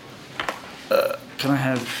 Can I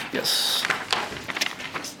have... Yes.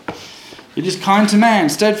 It is kind to man,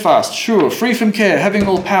 steadfast, sure, free from care, having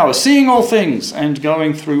all power, seeing all things, and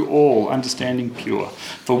going through all, understanding pure.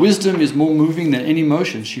 For wisdom is more moving than any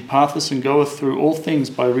motion. She passeth and goeth through all things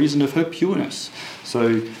by reason of her pureness.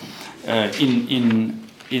 So in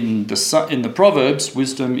the Proverbs,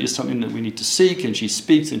 wisdom is something that we need to seek, and she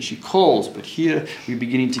speaks and she calls. But here we're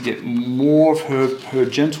beginning to get more of her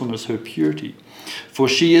gentleness, her purity. For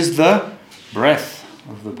she is the breath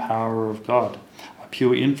of the power of God, a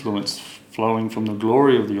pure influence flowing from the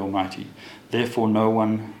glory of the Almighty. Therefore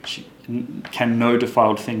can no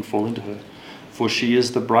defiled thing fall into her. For she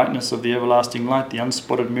is the brightness of the everlasting light, the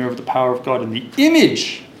unspotted mirror of the power of God, and the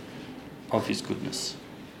image of his goodness.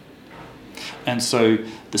 And so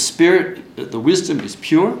the Spirit, the wisdom is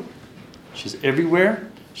pure. She's everywhere.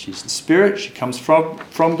 She's the Spirit. She comes from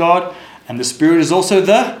God. And the Spirit is also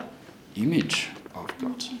the image of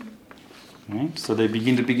God. Right? So they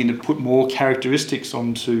begin to put more characteristics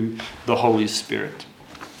onto the Holy Spirit.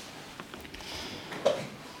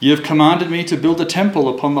 You have commanded me to build a temple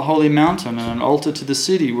upon the holy mountain and an altar to the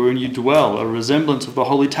city wherein you dwell, a resemblance of the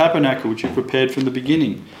holy tabernacle which you prepared from the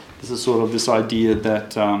beginning. This is sort of this idea that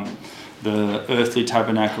the earthly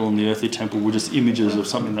tabernacle and the earthly temple were just images of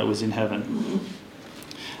something that was in heaven.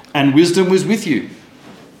 And wisdom was with you.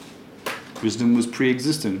 Wisdom was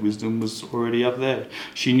pre-existent. Wisdom was already up there.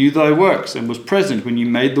 She knew thy works and was present when you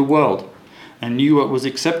made the world, and knew what was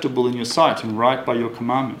acceptable in your sight and right by your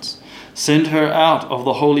commandments. Send her out of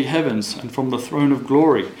the holy heavens and from the throne of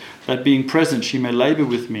glory, that being present she may labour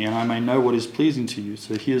with me, and I may know what is pleasing to you.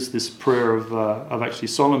 So here's this prayer of actually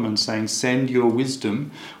Solomon saying, send your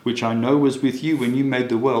wisdom, which I know was with you when you made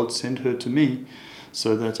the world, send her to me,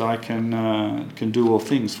 so that I can do all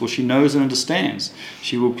things. For she knows and understands.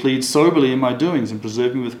 She will plead soberly in my doings and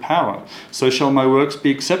preserve me with power. So shall my works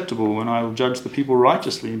be acceptable, and I will judge the people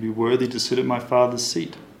righteously and be worthy to sit at my Father's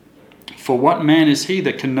seat. For what man is he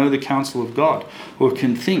that can know the counsel of God, or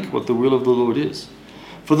can think what the will of the Lord is?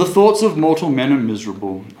 For the thoughts of mortal men are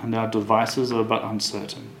miserable, and our devices are but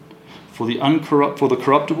uncertain. For the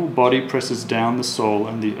corruptible body presses down the soul,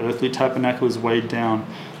 and the earthly tabernacle is weighed down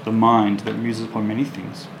the mind that muses upon many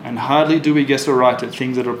things. And hardly do we guess aright at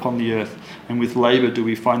things that are upon the earth, and with labour do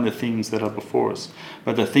we find the things that are before us.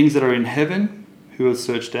 But the things that are in heaven, who has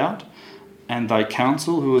searched out, and thy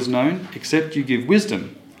counsel, who has known, except you give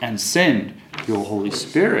wisdom, and send your Holy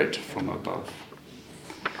Spirit from above.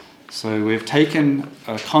 So we've taken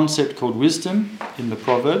a concept called wisdom in the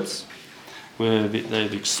Proverbs, where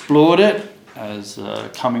they've explored it as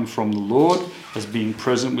coming from the Lord, as being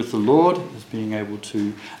present with the Lord, as being able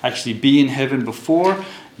to actually be in heaven before.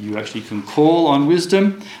 You actually can call on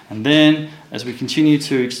wisdom. And then, as we continue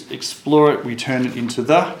to explore it, we turn it into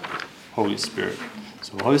the Holy Spirit.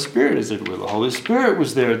 So the Holy Spirit is everywhere. The Holy Spirit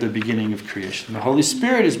was there at the beginning of creation. The Holy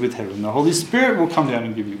Spirit is with heaven. The Holy Spirit will come down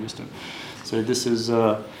and give you wisdom. So this is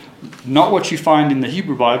not what you find in the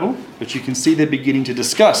Hebrew Bible, but you can see they're beginning to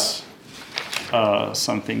discuss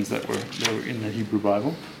some things that were in the Hebrew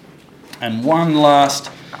Bible. And one last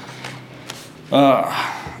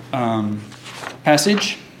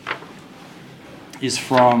passage is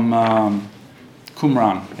from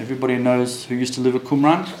Qumran. Everybody knows who used to live at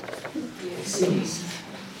Qumran? Essenes.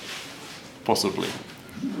 Possibly.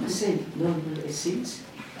 Essenes?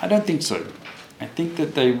 I don't think so. I think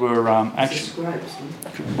that they were actually... Scribes,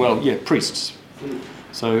 priests.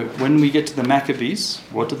 So when we get to the Maccabees,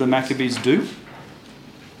 what did the Maccabees do?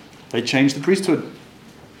 They changed the priesthood.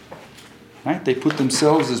 Right? They put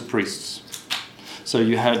themselves as priests. So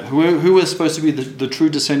you had who were supposed to be the true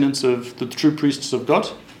descendants of the true priests of God?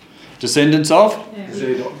 Descendants of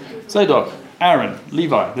Zadok. Zadok, Aaron,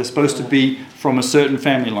 Levi. They're supposed to be from a certain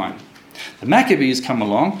family line. The Maccabees come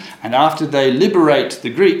along, and after they liberate the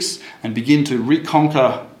Greeks and begin to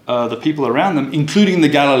reconquer the people around them, including the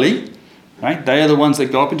Galilee, right? They are the ones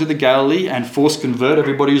that go up into the Galilee and force convert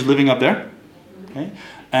everybody who's living up there, okay?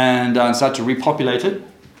 And start to repopulate it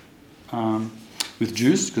with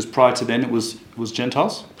Jews, because prior to then it was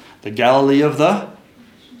Gentiles. The Galilee of the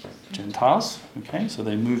Gentiles, okay? So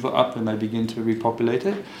they move up and they begin to repopulate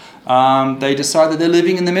it. They decide that they're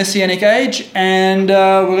living in the Messianic age, and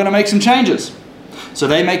we're going to make some changes. So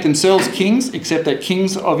they make themselves kings, except that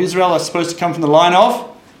kings of Israel are supposed to come from the line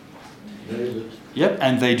of David. Yep,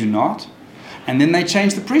 and they do not. And then they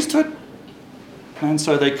change the priesthood. And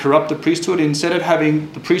so they corrupt the priesthood. Instead of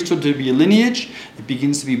having the priesthood to be a lineage, it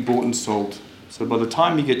begins to be bought and sold. So by the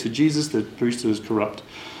time you get to Jesus, the priesthood is corrupt.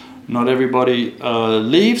 Not everybody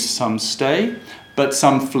leaves, some stay, but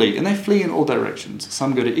some flee. And they flee in all directions.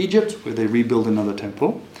 Some go to Egypt, where they rebuild another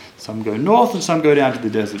temple. Some go north, and some go down to the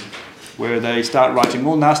desert, where they start writing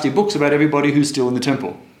all nasty books about everybody who's still in the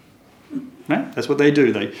temple. Right? That's what they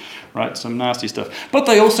do. They write some nasty stuff. But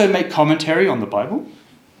they also make commentary on the Bible,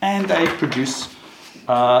 and they produce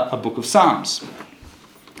a book of Psalms.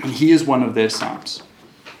 And here's one of their Psalms.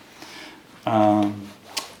 And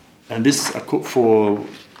this, for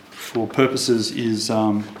purposes, is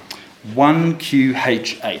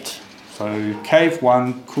 1QH8. So Cave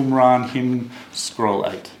 1, Qumran, Hymn, Scroll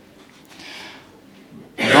 8.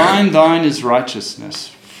 Thine is righteousness,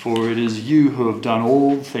 for it is you who have done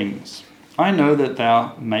all things. I know that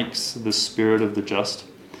thou makes the spirit of the just,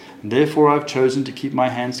 and therefore I have chosen to keep my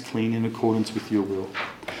hands clean in accordance with your will.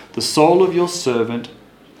 The soul of your servant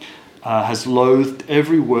has loathed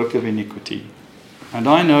every work of iniquity, and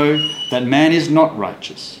I know that man is not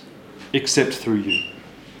righteous, except through you.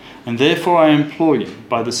 And therefore I implore you,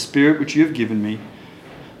 by the Spirit which you have given me,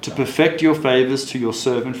 to perfect your favours to your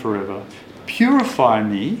servant forever. Purify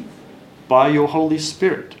me by your Holy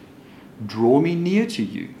Spirit. Draw me near to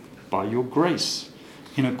you by your grace,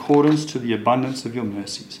 in accordance to the abundance of your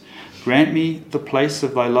mercies. Grant me the place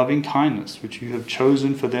of thy loving kindness, which you have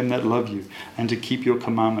chosen for them that love you, and to keep your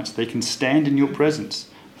commandments. They can stand in your presence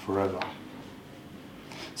forever.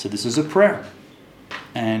 So this is a prayer.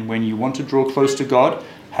 And when you want to draw close to God,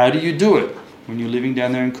 how do you do it when you're living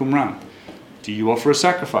down there in Qumran? Do you offer a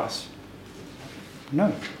sacrifice?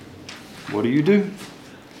 No. What do?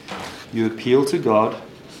 You appeal to God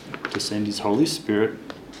to send His Holy Spirit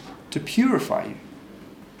to purify you,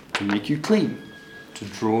 to make you clean, to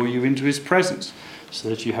draw you into His presence, so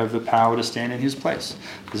that you have the power to stand in His place.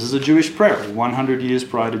 This is a Jewish prayer, 100 years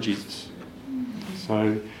prior to Jesus.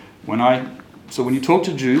 So when you talk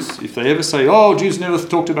to Jews, if they ever say, oh, Jews never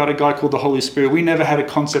talked about a guy called the Holy Spirit, we never had a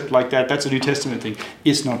concept like that, that's a New Testament thing,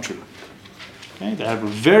 it's not true. Okay? They have a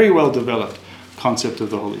very well developed concept of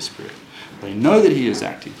the Holy Spirit. They know that He is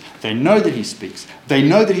active. They know that He speaks. They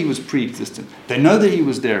know that He was pre-existent. They know that He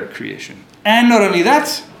was there at creation. And not only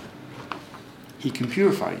that, He can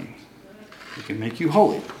purify you. He can make you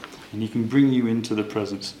holy. And He can bring you into the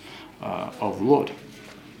presence of the Lord.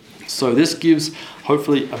 So this gives,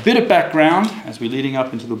 hopefully, a bit of background as we're leading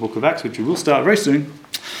up into the book of Acts, which we will start very soon.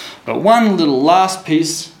 But one little last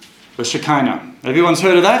piece, the Shekinah. Everyone's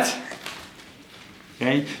heard of that?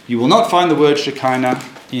 Okay. You will not find the word Shekinah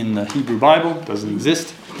in the Hebrew Bible. It doesn't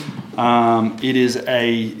exist. It is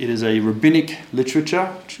a rabbinic literature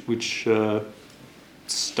which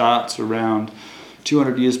starts around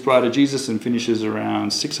 200 years prior to Jesus and finishes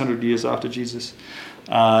around 600 years after Jesus.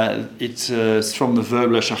 It's from the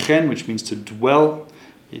verb leshachen, which means to dwell.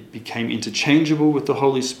 It became interchangeable with the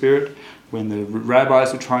Holy Spirit when the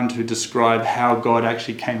rabbis were trying to describe how God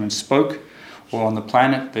actually came and spoke, or on the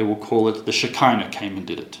planet, they will call it the Shekinah came and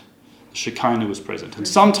did it. The Shekinah was present. And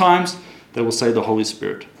sometimes they will say the Holy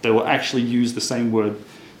Spirit. They will actually use the same word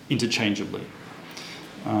interchangeably.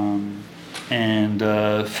 For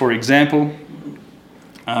example,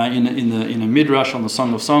 in a midrash on the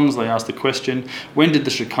Song of Songs, they ask the question, when did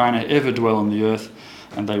the Shekinah ever dwell on the earth?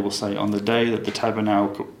 And they will say, on the day that the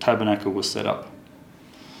tabernacle was set up.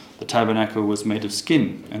 The tabernacle was made of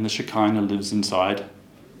skin, and the Shekinah lives inside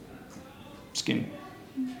skin.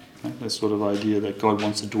 Right? That sort of idea that God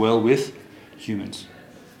wants to dwell with humans.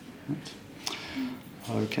 Right.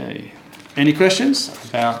 Okay. Any questions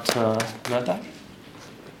about that?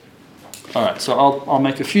 All right. So I'll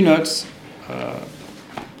make a few notes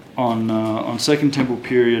on Second Temple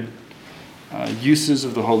period uses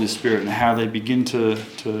of the Holy Spirit and how they begin to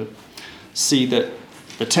see that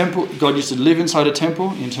the temple, God used to live inside a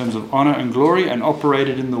temple in terms of honor and glory, and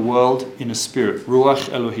operated in the world in a spirit,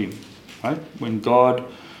 Ruach Elohim. Right? When God,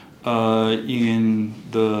 in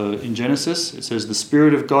Genesis, it says the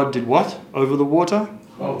Spirit of God did what over the water?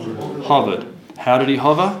 Hovered. How did he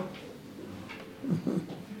hover?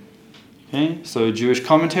 Okay, so Jewish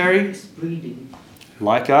commentary. Breathing.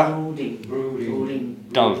 Like a Brooding.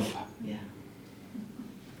 dove. Yeah.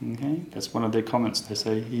 Okay, that's one of their comments. They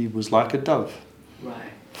say he was like a dove, Right.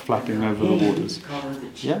 flapping over the waters. Cover the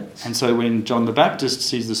cheeks. Yeah, and so when John the Baptist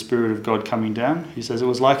sees the Spirit of God coming down, he says it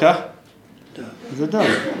was like a dove.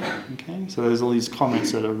 Okay, so there's all these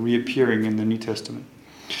comments that are reappearing in the New Testament.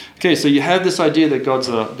 Okay, so you have this idea that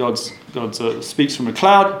God speaks from a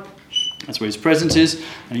cloud. That's where his presence is,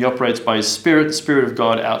 and he operates by his Spirit, the Spirit of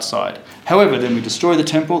God outside. However, then we destroy the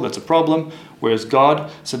temple, that's a problem, whereas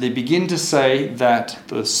God, so they begin to say that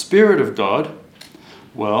the Spirit of God,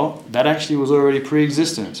 well, that actually was already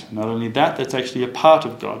pre-existent. Not only that, that's actually a part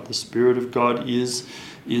of God. The Spirit of God is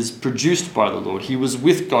produced by the Lord. He was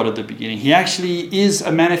with God at the beginning. He actually is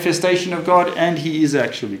a manifestation of God, and he is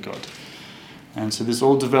actually God. And so this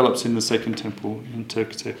all develops in the Second Temple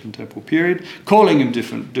period, calling him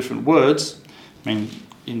different words. I mean,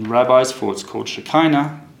 in rabbis, for it's called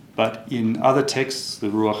Shekinah, but in other texts, the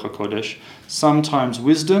Ruach HaKodesh, sometimes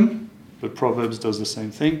wisdom, but Proverbs does the same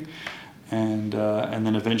thing, and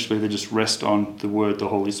then eventually they just rest on the word, the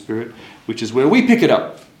Holy Spirit, which is where we pick it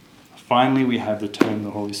up. Finally, we have the term,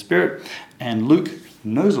 the Holy Spirit, and Luke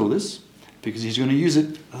knows all this because he's going to use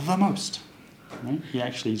it the most. Right?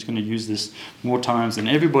 He's going to use this more times than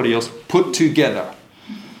everybody else put together.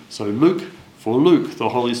 So for Luke, the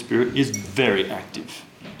Holy Spirit is very active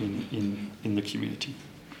in the community.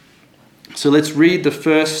 So let's read the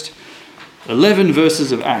first 11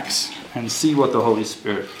 verses of Acts and see what the Holy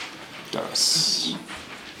Spirit does.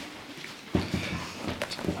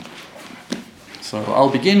 So I'll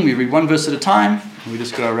begin. We read one verse at a time. We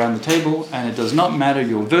just go around the table, and it does not matter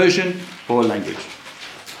your version or language.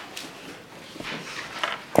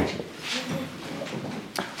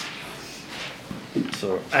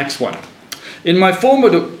 So, Acts 1. In my former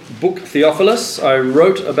book, Theophilus, I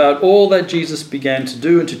wrote about all that Jesus began to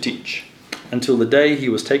do and to teach, until the day he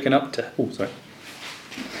was taken up to...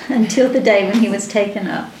 Until the day when he was taken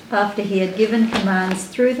up, after he had given commands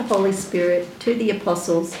through the Holy Spirit to the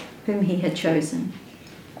apostles whom he had chosen.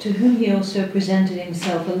 To whom he also presented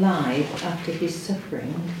himself alive after his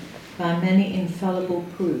suffering, by many infallible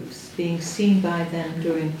proofs, being seen by them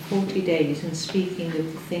during 40 days and speaking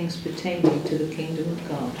of the things pertaining to the kingdom of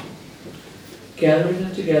God. Gathering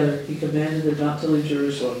them together, he commanded them not to leave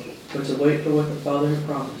Jerusalem, but to wait for what the Father had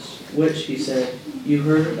promised, which, he said, you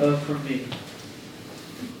heard of from me.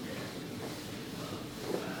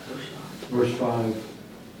 Verse 5.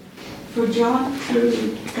 For John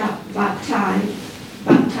truly baptized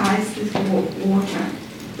with water,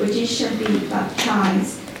 but ye shall be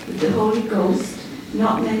baptized with the Holy Ghost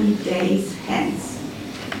not many days hence.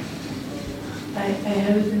 I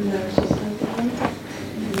have it in there.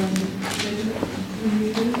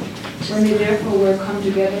 When they therefore were come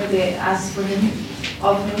together, they asked of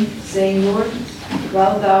him, saying, Lord,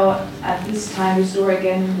 wilt thou at this time restore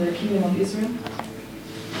again the kingdom of Israel?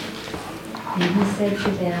 And he said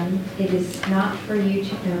to them, it is not for you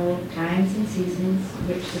to know times and seasons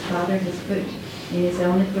which the Father has put in his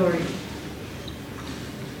own authority.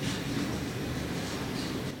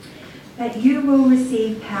 But you will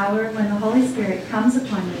receive power when the Holy Spirit comes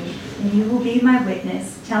upon you, and you will be my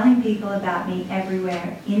witness, telling people about me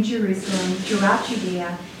everywhere, in Jerusalem, throughout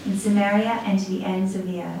Judea, in Samaria, and to the ends of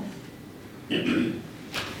the earth.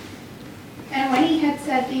 And when he had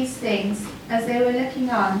said these things, as they were looking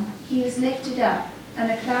on, he was lifted up,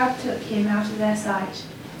 and a cloud took him out of their sight.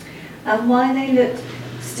 And while they looked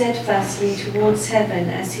steadfastly towards heaven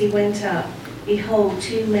as he went up, behold,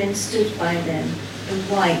 two men stood by them, and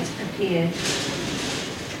white appeared.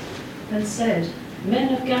 And said,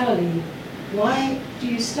 Men of Galilee, why do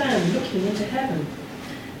you stand looking into heaven?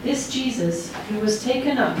 This Jesus, who was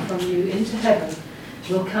taken up from you into heaven,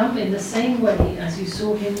 will come in the same way as you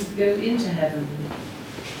saw him go into heaven.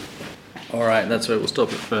 All right, that's where we'll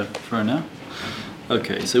stop it for now.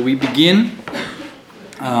 Okay, so we begin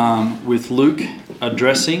with Luke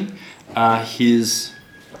addressing his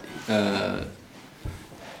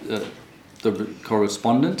the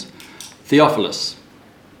correspondent, Theophilus.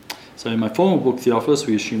 So in my former book, Theophilus,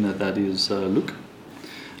 we assume that is Luke.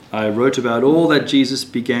 I wrote about all that Jesus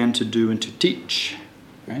began to do and to teach.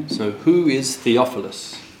 Okay, so who is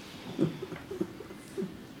Theophilus?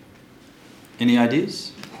 Any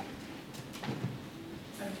ideas?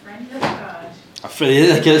 A friend of God.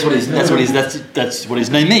 That's what his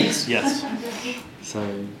name means. Yes.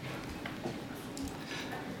 So,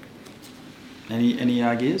 any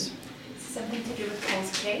ideas? Something to do with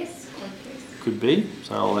Paul's case? Could be.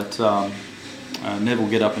 So I'll let Neville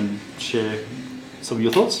get up and share Some of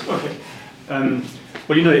your thoughts? Okay.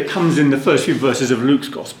 Well, it comes in the first few verses of Luke's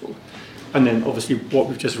Gospel, and then obviously what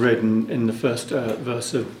we've just read in the first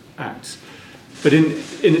verse of Acts. But in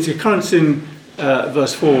its occurrence in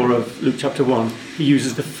verse 4 of Luke chapter 1, he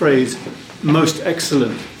uses the phrase, most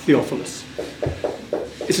excellent Theophilus.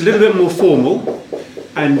 It's a little bit more formal,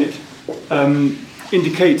 and it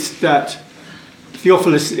indicates that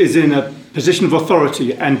Theophilus is in a position of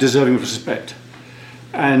authority and deserving of respect.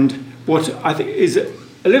 And what I think is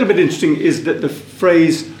a little bit interesting is that the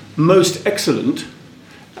phrase most excellent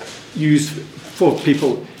used for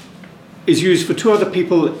people is used for two other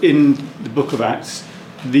people in the book of Acts,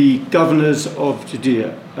 the governors of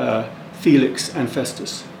Judea, Felix and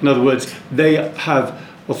Festus. In other words, they have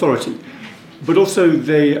authority, but also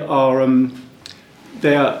they're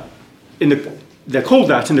called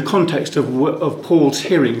that in the context of Paul's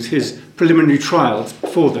hearings, his preliminary trials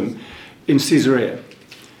before them in Caesarea.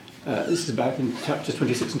 This is back in chapters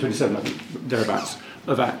 26 and 27, I think, thereabouts,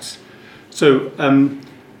 of Acts. So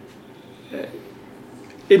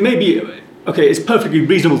it may be, it's perfectly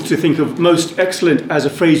reasonable to think of most excellent as a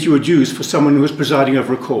phrase you would use for someone who is presiding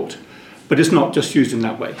over a court. But it's not just used in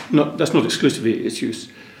that way. That's not exclusively its use.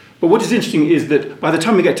 But what is interesting is that by the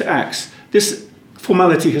time we get to Acts, this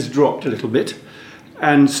formality has dropped a little bit.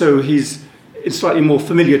 And so he's in slightly more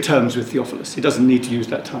familiar terms with Theophilus. He doesn't need to use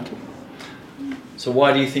that title. So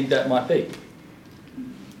why do you think that might be?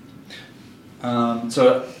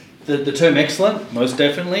 So the term excellent, most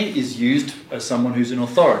definitely, is used as someone who's in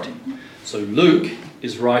authority. So Luke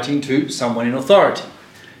is writing to someone in authority.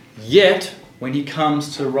 Yet, when he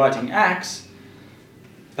comes to writing Acts,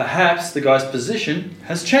 perhaps the guy's position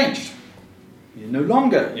has changed. He's no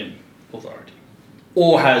longer in authority,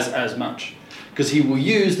 or has as much. Because he will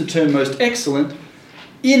use the term most excellent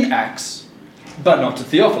in Acts, but not to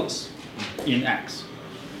Theophilus in Acts.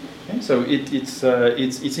 Okay, so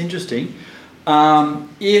it's interesting.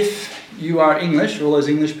 If you are English, all those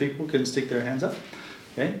English people can stick their hands up.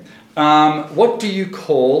 Okay. What do you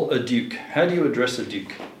call a duke? How do you address a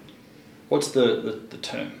duke? What's the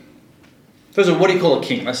term? First of all, what do you call a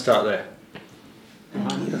king? Let's start there.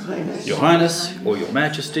 Your Highness. Your Highness or Your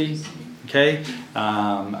Majesty. Okay.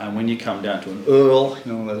 And when you come down to an earl,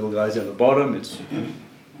 the little guys at the bottom, it's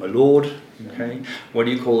my lord. Okay. What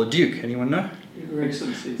do you call a duke? Anyone know? Your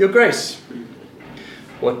Excellency. Your Grace.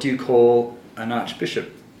 What do you call an archbishop?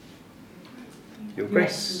 Your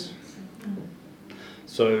Grace.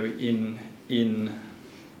 So in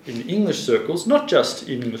English circles, not just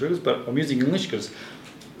in English circles, but I'm using English because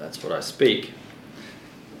that's what I speak,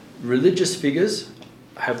 religious figures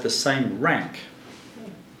have the same rank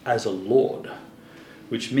as a lord,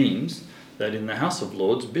 which means that in the House of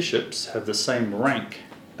Lords, bishops have the same rank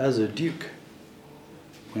as a duke.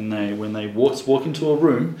 When they walk into a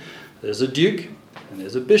room, there's a duke and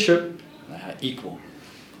there's a bishop, and they are equal.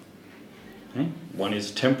 Okay? One is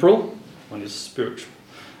temporal, one is spiritual.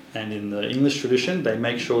 And in the English tradition, they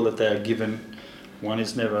make sure that they are given, one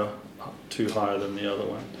is never too higher than the other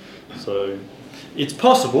one. So it's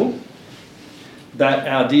possible that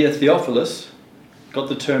our dear Theophilus got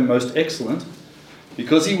the term most excellent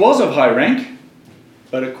because he was of high rank,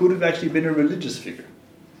 but it could have actually been a religious figure.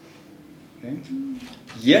 Okay?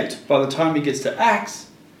 Yet, by the time he gets to Acts,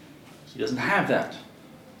 he doesn't have that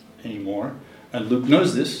anymore. And Luke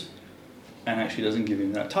knows this and actually doesn't give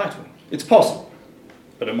him that title. It's possible,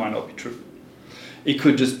 but it might not be true. It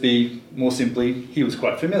could just be, more simply, he was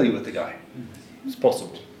quite familiar with the guy. It's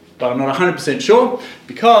possible. But I'm not 100% sure,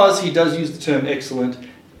 because he does use the term excellent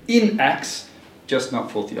in Acts, just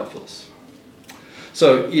not for Theophilus.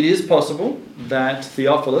 So it is possible that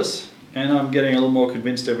Theophilus, and I'm getting a little more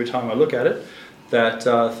convinced every time I look at it, that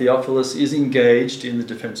Theophilus is engaged in the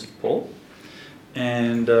defense of Paul,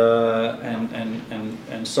 and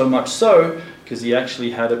so much so because he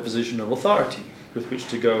actually had a position of authority with which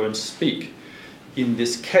to go and speak in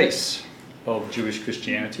this case of Jewish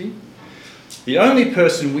Christianity. The only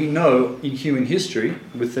person we know in human history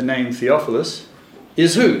with the name Theophilus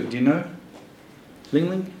is who? Do you know?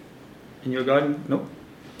 Ling? In your guiding? No?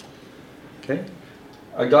 Okay.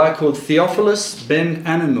 A guy called Theophilus ben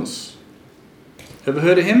Ananus. Ever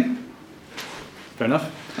heard of him? Fair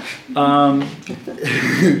enough.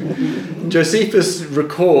 Josephus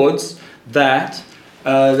records that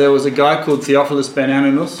there was a guy called Theophilus ben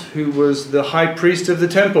Ananus who was the high priest of the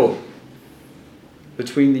temple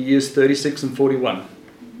between the years 36 and 41.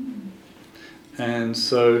 And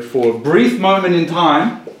so for a brief moment in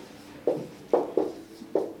time,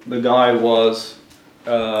 the guy was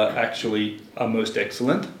actually a most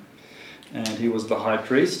excellent, and he was the high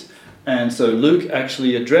priest. And so Luke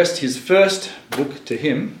actually addressed his first book to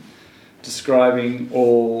him, describing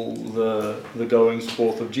all the goings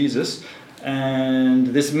forth of Jesus. And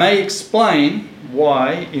this may explain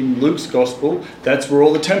why in Luke's Gospel that's where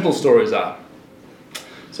all the temple stories are.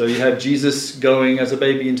 So you have Jesus going as a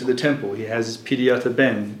baby into the temple. He has his Pidyata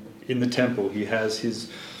Ben in the temple. He has his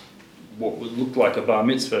what would look like a bar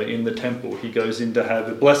mitzvah in the temple. He goes in to have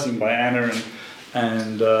a blessing by Anna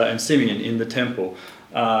and Simeon in the temple.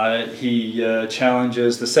 He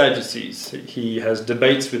challenges the Sadducees. He has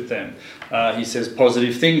debates with them. He says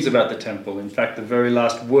positive things about the temple. In fact, the very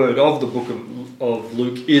last word of the book of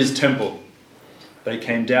Luke is temple. They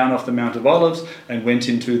came down off the Mount of Olives and went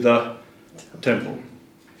into the temple.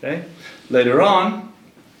 Okay. Later on,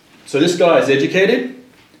 so this guy is educated,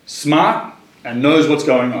 smart, and knows what's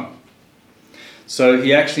going on. So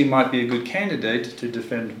he actually might be a good candidate to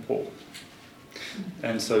defend Paul.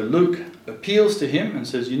 And so Luke appeals to him and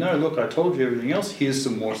says, look, I told you everything else, here's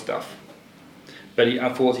some more stuff. But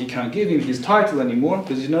of course he can't give him his title anymore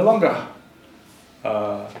because he's no longer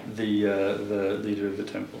the leader of the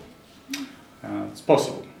temple. It's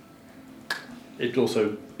possible. It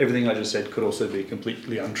also, everything I just said could also be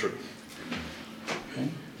completely untrue. Okay.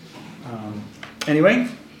 Anyway,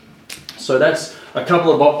 so that's a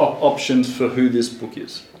couple of options for who this book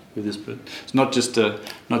is. It's not just a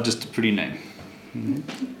pretty name.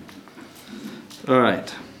 Mm-hmm. All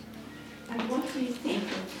right. And what do you think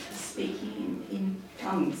of speaking in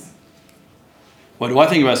tongues? What do I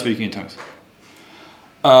think about speaking in tongues?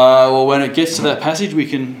 Well, when it gets to that passage, we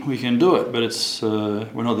can do it, but it's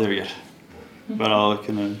we're not there yet. But I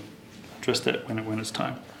can address that when it's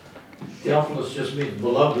time. Theophilus just means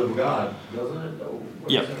beloved of God, doesn't it?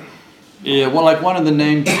 Yeah. Yeah. Well, like one of the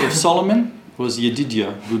names of Solomon was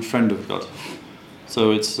Yedidia, good friend of God.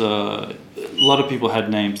 So it's a lot of people had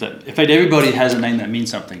names that, in fact, everybody has a name that means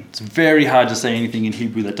something. It's very hard to say anything in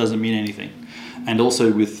Hebrew that doesn't mean anything. And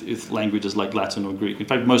also with languages like Latin or Greek. In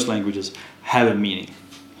fact, most languages have a meaning.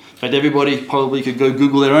 In fact, everybody probably could go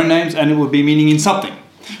Google their own names and it would be meaning in something.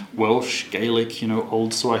 Welsh, Gaelic,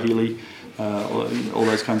 Old Swahili, all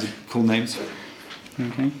those kinds of cool names.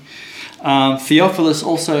 Okay. Theophilus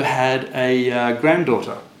also had a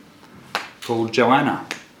granddaughter called Joanna,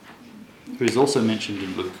 who is also mentioned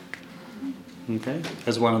in Luke, okay,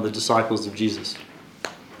 as one of the disciples of Jesus.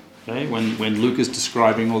 Okay, when Luke is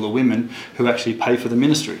describing all the women who actually pay for the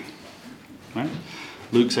ministry, right?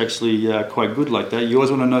 Luke's actually quite good like that. You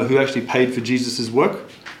always want to know who actually paid for Jesus'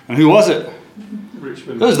 work, and who was it? Rich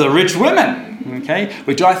women. Those are the rich women, okay?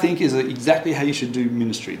 Which I think is exactly how you should do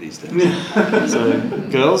ministry these days. So,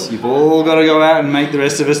 girls, you've all got to go out and make the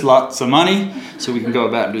rest of us lots of money so we can go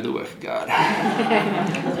about and do the work of God.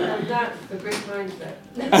 That's the great mindset.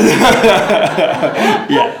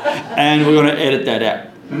 Yeah, and we're going to edit that out.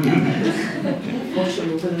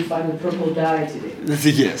 Fortunately, we couldn't find the purple dye today.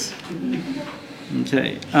 Yes.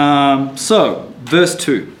 Okay, so verse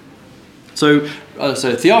 2. So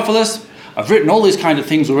Theophilus, I've written all these kind of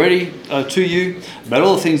things already to you about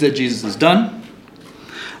all the things that Jesus has done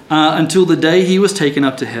until the day he was taken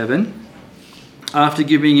up to heaven after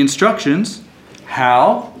giving instructions.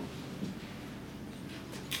 How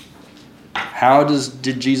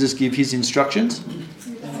did Jesus give his instructions?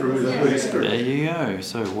 Through the Holy Spirit. There you go.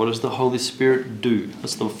 So what does the Holy Spirit do?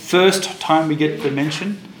 That's the first time we get the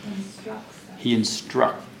mention. He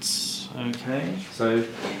instructs. Okay, so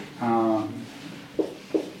I'm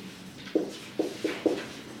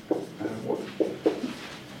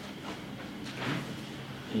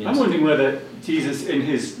wondering whether Jesus, in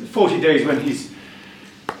his 40 days when he's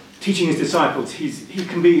teaching his disciples, he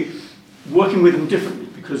can be working with them differently,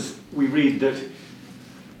 because we read that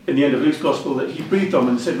in the end of Luke's Gospel that he breathed on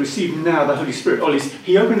them and said, receive now the Holy Spirit. Or at least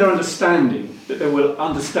he opened their understanding that they will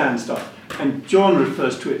understand stuff. And John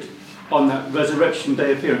refers to it on that resurrection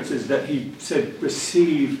day appearances that he said,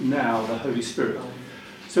 receive now the Holy Spirit.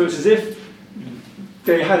 So it's as if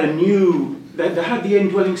they had they had the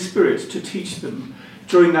indwelling Spirit to teach them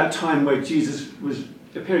during that time where Jesus was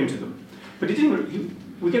appearing to them. But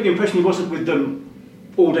we get the impression he wasn't with them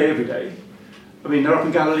all day, every day. I mean, they're up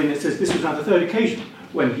in Galilee and it says this was now the third occasion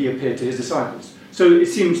when he appeared to his disciples. So it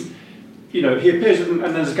seems, he appears with them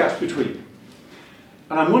and there's gaps between.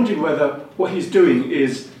 And I'm wondering whether what he's doing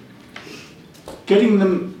is getting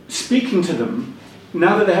them, speaking to them,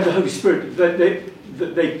 now that they have the Holy Spirit, that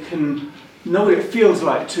they can know what it feels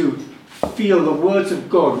like to feel the words of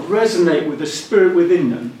God resonate with the Spirit within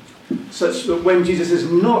them, such that when Jesus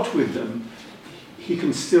is not with them, he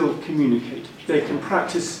can still communicate. They can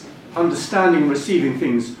practice understanding and receiving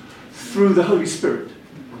things through the Holy Spirit.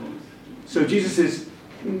 So Jesus is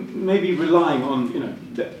maybe relying on,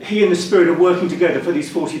 that he and the Spirit are working together for these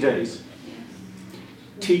 40 days.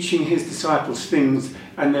 teaching his disciples things,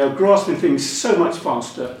 and they are grasping things so much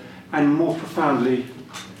faster and more profoundly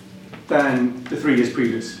than the 3 years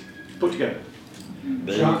previous put together.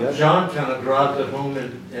 John kind of drives it home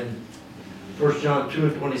in 1 John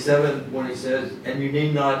 2:27 when he says, "And you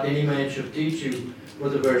need not any man should teach you,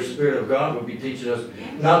 what the very Spirit of God would be teaching us."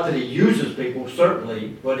 Not that he uses people,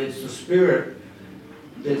 certainly, but it's the Spirit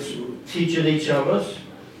that's teaching each of us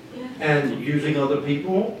and using other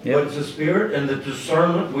people. Yep. But it's the Spirit and the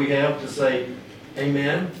discernment we have to say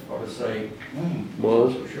amen or to say, Well,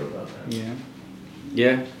 I'm not so sure about that.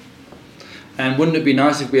 Yeah. And wouldn't it be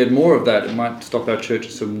nice if we had more of that? It might stop our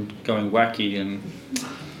churches from going wacky and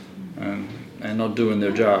not doing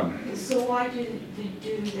their job. So why do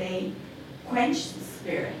they quench the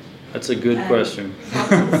Spirit? That's a good question.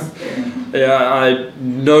 Yeah,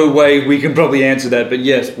 no way we can probably answer that, but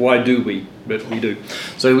yes, why do we? But we do.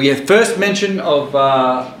 So we have first mention of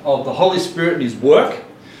the Holy Spirit and his work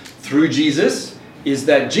through Jesus is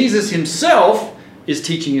that Jesus himself is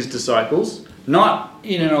teaching his disciples, not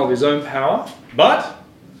in and of his own power, but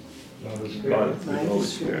by the Holy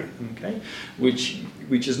Spirit. Okay,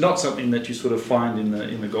 which is not something that you sort of find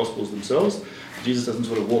in the Gospels themselves. Jesus doesn't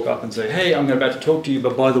sort of walk up and say, "Hey, I'm about to talk to you,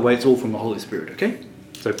 but by the way, it's all from the Holy Spirit." Okay,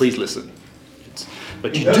 so please listen.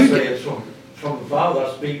 But He you does do say get it's from the Father.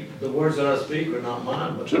 I speak the words that I speak are not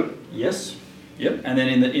mine, but yes, yep. And then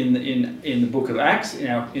in the book of Acts,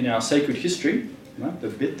 in our sacred history, right, the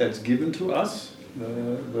bit that's given to us,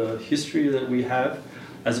 the history that we have,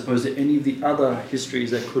 as opposed to any of the other histories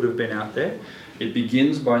that could have been out there, it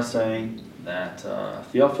begins by saying that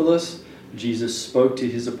Theophilus, Jesus spoke to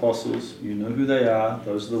his apostles. You know who they are;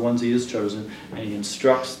 those are the ones he has chosen, and he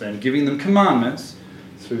instructs them, giving them commandments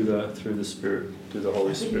through the Spirit, through the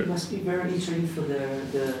Holy Spirit. It must be very interesting for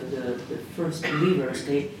the first believers.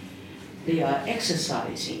 They are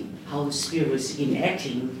exercising how the Spirit is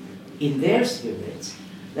enacting in their spirits.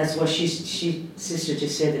 That's what sister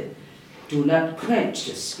just said. Do not quench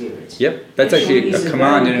the Spirit. Yep, that's actually a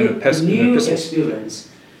command in an epistle. New experience.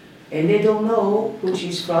 And they don't know which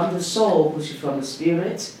is from the soul, which is from the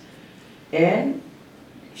Spirit. And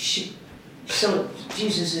so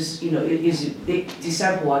Jesus is, the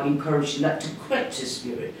disciples are encouraged not to quench the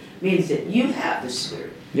Spirit. Means that you have the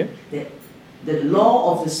Spirit. Yep. That the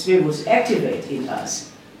law of the Spirit was activated in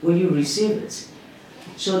us when you receive it.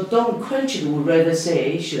 So don't quench it, would rather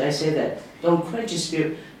say, should I say that? Don't quench the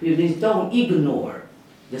Spirit, because don't ignore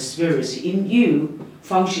the Spirit in you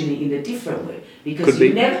functioning in a different way. Because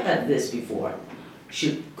you never had this before.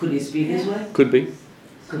 Could it be this way? Could be.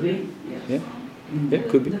 Could be? Yeah. Yeah,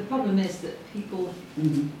 could be. The problem is that people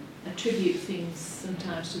attribute things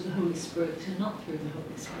sometimes to the Holy Spirit and not through the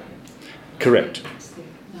Holy Spirit. Correct.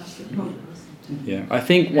 That's the problem, isn't it? Yeah, I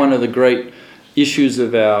think one of the great issues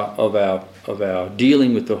of our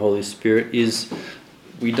dealing with the Holy Spirit is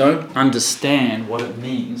we don't understand what it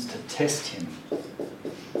means to test him.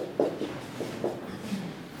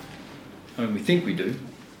 I mean, we think we do,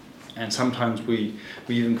 and sometimes we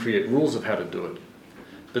even create rules of how to do it.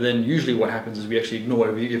 But then usually what happens is we actually ignore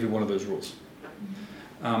every one of those rules.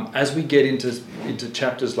 As we get into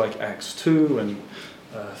chapters like Acts 2 and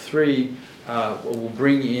 3, we'll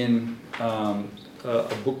bring in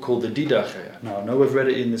a book called the Didache. Now, I know we've read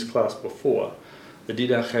it in this class before. The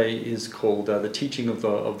Didache is called the teaching of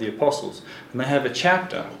the apostles. And they have a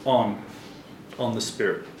chapter on the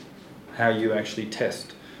Spirit, how you actually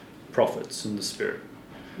test prophets in the Spirit.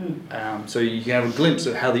 So you can have a glimpse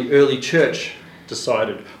of how the early church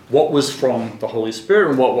decided what was from the Holy Spirit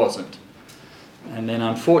and what wasn't. And then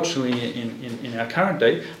unfortunately in our current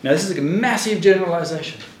day, now this is a massive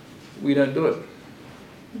generalization. We don't do it.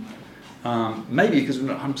 Maybe because we're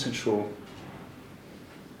not 100% sure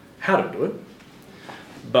how to do it.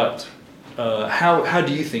 But how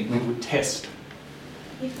do you think we would test?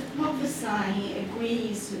 If the prophecy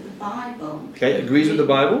agrees with the Bible. Okay, agrees with the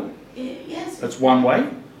Bible? Yes. That's one way.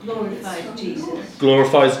 Glorifies Jesus.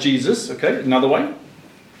 Glorifies Jesus, okay. Another way?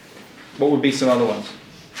 What would be some other ones?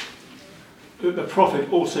 The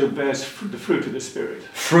prophet also bears the fruit of the Spirit.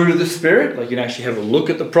 Fruit of the Spirit? Like you can actually have a look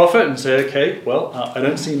at the prophet and say, okay, well, I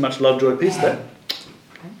don't see much love, joy, peace there.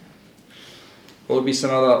 What would be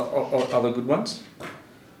some other good ones?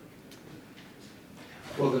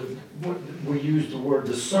 Well, we use the word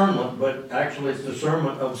discernment, but actually it's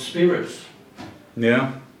discernment of spirits.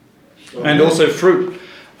 Yeah. And also fruit.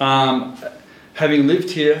 Having lived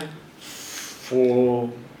here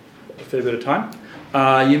for a fair bit of time,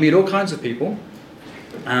 you meet all kinds of people.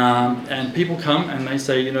 And people come and they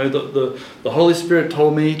say, the Holy Spirit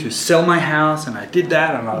told me to sell my house and I did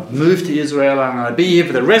that and I've moved to Israel and I'll be here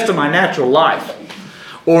for the rest of my natural life.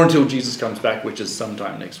 or until Jesus comes back, which is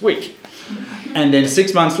sometime next week. And then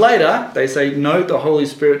 6 months later, they say, no, the Holy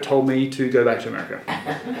Spirit told me to go back to America.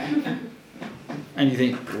 And you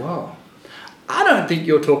think, wow, I don't think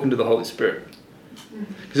you're talking to the Holy Spirit.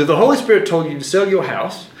 Because if the Holy Spirit told you to sell your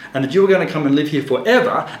house and that you were going to come and live here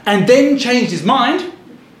forever and then changed his mind,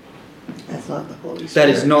 that's not the Holy Spirit. That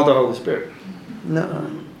is not the Holy Spirit.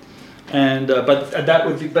 No. And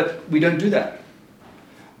but we don't do that.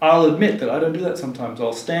 I'll admit that I don't do that sometimes.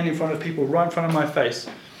 I'll stand in front of people right in front of my face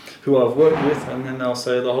who I've worked with, and then they'll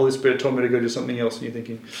say, the Holy Spirit told me to go do something else, and you're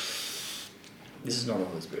thinking, this is not the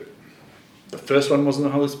Holy Spirit. The first one wasn't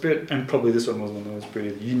the Holy Spirit, and probably this one wasn't the Holy Spirit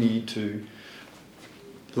either. You need to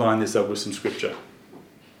line this up with some scripture.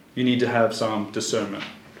 You need to have some discernment.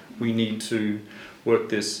 We need to work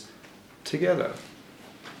this together.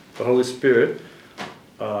 The Holy Spirit,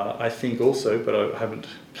 I think also, but I haven't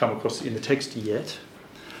come across it in the text yet,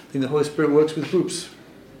 I think the Holy Spirit works with groups,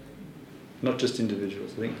 not just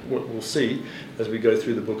individuals. I think what we'll see as we go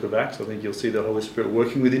through the book of Acts, I think you'll see the Holy Spirit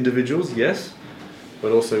working with individuals, yes,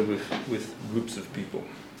 but also with groups of people.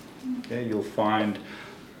 Okay, you'll find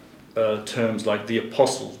terms like the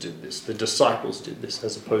apostles did this, the disciples did this,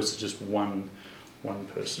 as opposed to just one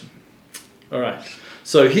person. All right,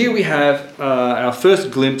 so here we have our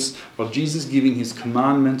first glimpse of Jesus giving his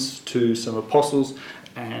commandments to some apostles,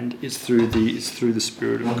 and it's through the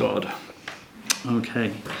Spirit of God.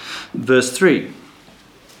 Okay, verse 3.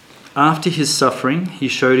 After his suffering, he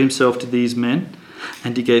showed himself to these men,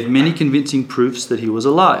 and he gave many convincing proofs that he was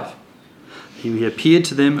alive. He appeared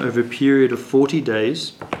to them over a period of 40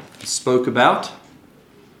 days, and spoke about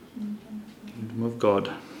the kingdom of God.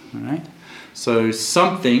 All right, so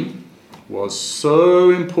something was so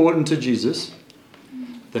important to Jesus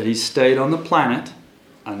that he stayed on the planet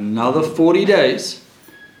another 40 days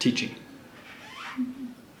teaching.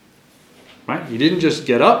 Right? He didn't just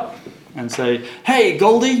get up and say, hey,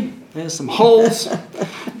 Goldie, there's some holes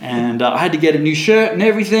and I had to get a new shirt and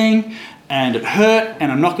everything and it hurt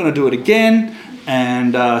and I'm not going to do it again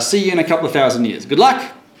and see you in a couple of thousand years. Good luck.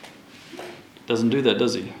 Doesn't do that,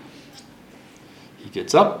 does he? He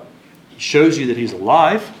gets up, he shows you that he's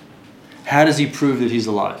alive. How does he prove that he's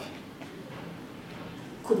alive?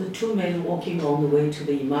 Could the two men walking on the way to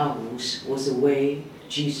the Emmaus was the way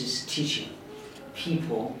Jesus teaching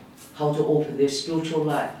people how to open their spiritual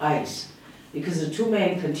eyes? Because the two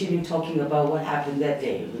men continued talking about what happened that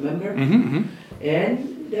day, remember? Mm-hmm.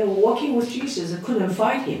 And they were walking with Jesus and couldn't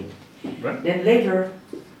find him. Right. Then later,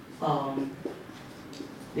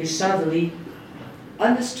 they suddenly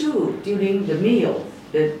understood during the meal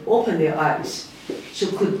that opened their eyes. So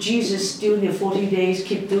could Jesus during the 40 days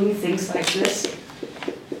keep doing things like this?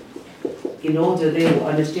 In order they will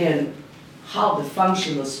understand how the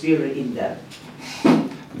function of spirit in them.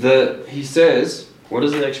 He says, what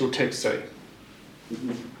does the actual text say?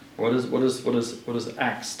 What does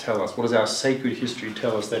Acts tell us? What does our sacred history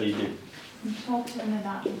tell us that he did? He talked to them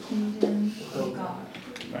about the kingdom of God.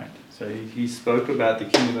 Right. So he spoke about the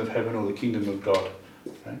kingdom of heaven or the kingdom of God.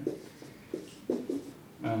 Right?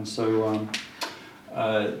 And so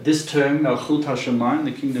this term, Malchut HaShamayim,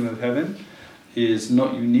 the kingdom of heaven, is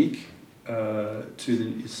not unique to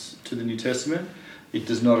the New Testament. It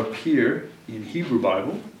does not appear in Hebrew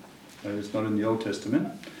Bible. It's not in the Old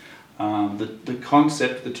Testament. The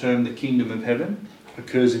concept, the term, the kingdom of heaven,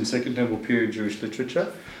 occurs in Second Temple period Jewish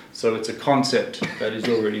literature. So it's a concept that is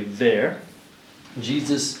already there.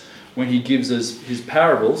 Jesus, when he gives us his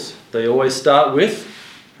parables, they always start with,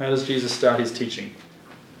 how does Jesus start his teaching?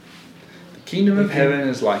 The kingdom of heaven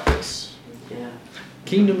is like this.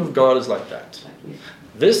 Kingdom of God is like that.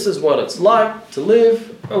 This is what it's like to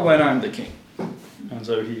live when I'm the king. And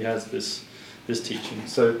so he has this teaching.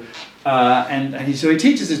 So so he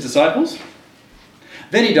teaches his disciples.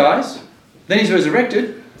 Then he dies. Then he's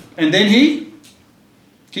resurrected, and then he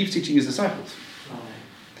keeps teaching his disciples.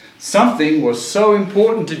 Something was so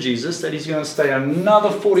important to Jesus that he's going to stay another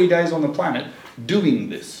 40 days on the planet doing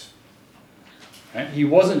this. Right? He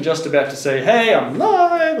wasn't just about to say, hey, I'm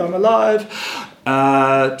alive.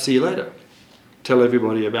 See you later. Tell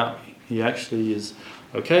everybody about me. He actually is,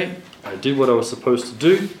 okay, I did what I was supposed to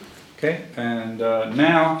do. Okay, and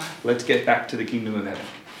now let's get back to the kingdom of heaven.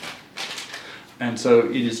 And so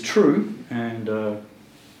it is true, and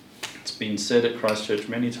it's been said at Christ Church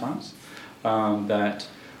many times, that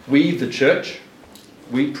we, the church,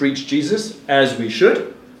 we preach Jesus as we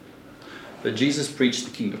should, but Jesus preached the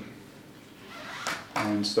kingdom.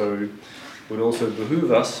 And so it would also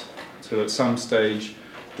behoove us to at some stage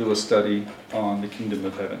do a study on the kingdom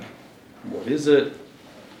of heaven. What is it?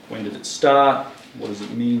 When did it start? What does it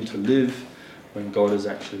mean to live when God is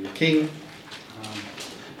actually a king?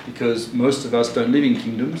 because most of us don't live in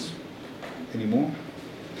kingdoms anymore.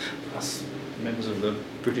 Us members of the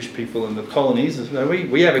British people in the colonies,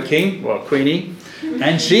 we have a king, well, Queenie,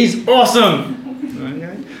 and she's awesome.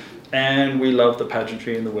 Okay? And we love the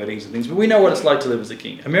pageantry and the weddings and things, but we know what it's like to live as a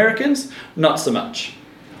king. Americans, not so much.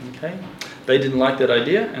 Okay, they didn't like that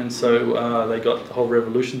idea, and so they got the whole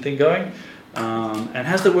revolution thing going. And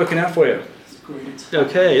how's that working out for you? It's great.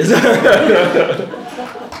 Okay.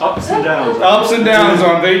 Ups and downs. Ups and downs,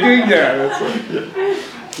 aren't they? Yeah.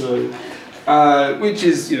 So, which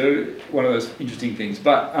is, one of those interesting things.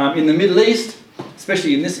 But in the Middle East,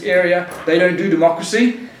 especially in this area, they don't do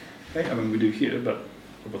democracy. Okay? I mean, we do here, but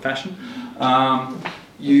of a fashion.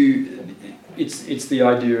 It's the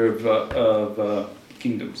idea of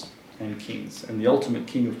kingdoms and kings, and the ultimate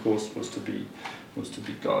king, of course, was to be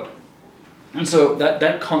God. And so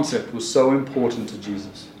that concept was so important to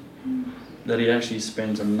Jesus that he actually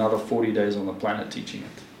spends another 40 days on the planet teaching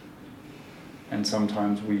it. And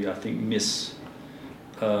sometimes we, I think, miss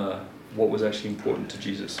what was actually important to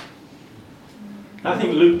Jesus. I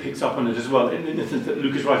think Luke picks up on it as well, in the sense that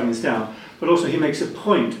Luke is writing this down, but also he makes a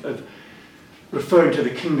point of referring to the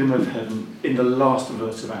kingdom of heaven in the last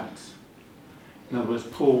verse of Acts. In other words,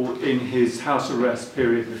 Paul, in his house arrest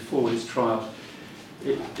period before his trial,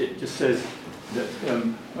 it just says that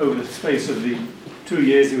over the space of the 2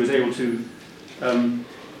 years he was able to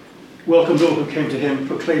welcome all who came to him,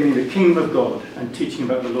 proclaiming the kingdom of God and teaching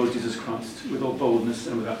about the Lord Jesus Christ with all boldness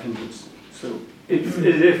and without hindrance. So it's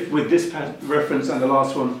as if with this reference and the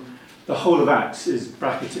last one, the whole of Acts is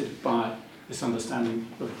bracketed by this understanding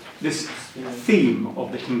of this theme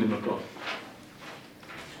of the kingdom of God.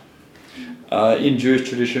 In Jewish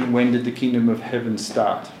tradition, when did the kingdom of heaven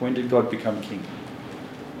start? When did God become king?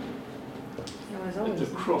 The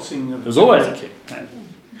crossing of There's always a king.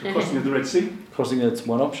 The crossing of the Red Sea. Crossing, that's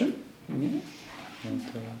one option. Mm-hmm. And,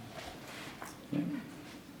 yeah.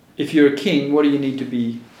 If you're a king, what do you need to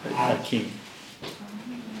be a king?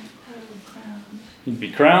 You need to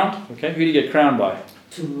be crowned. Okay, who do you get crowned by?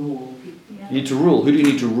 To rule. You need to rule. Who do you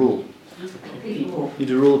need to rule? People. You need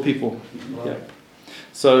to rule the people. Yeah.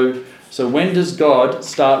 So when does God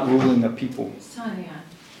start ruling the people? Sinai.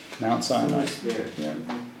 Mount Sinai.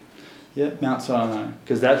 Yeah, Mount Sinai.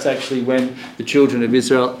 Because that's actually when the children of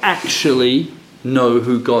Israel actually know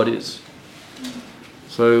who God is.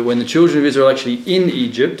 So when the children of Israel are actually in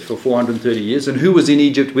Egypt for 430 years, and who was in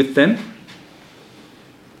Egypt with them?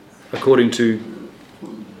 According to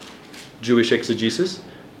Jewish exegesis,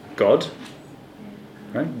 God.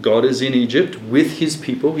 Right? God is in Egypt with his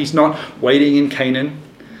people. He's not waiting in Canaan.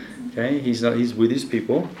 Okay, he's with his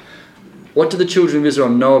people. What do the children of Israel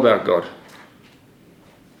know about God?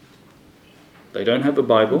 They don't have a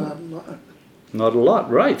Bible. Not a lot,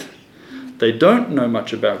 right. They don't know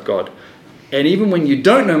much about God. And even when you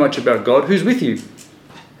don't know much about God, who's with you?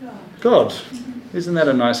 God. Isn't that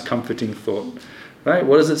a nice, comforting thought? Right?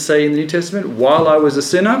 What does it say in the New Testament? While I was a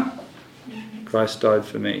sinner, Christ died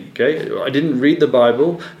for me. Okay? I didn't read the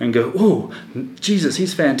Bible and go, oh, Jesus,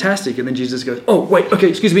 he's fantastic. And then Jesus goes, oh, wait, okay,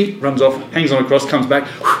 excuse me. Runs off, hangs on a cross, comes back.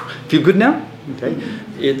 Feel good now? Okay?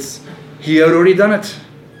 He had already done it.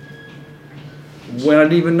 When I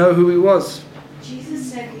didn't even know who he was.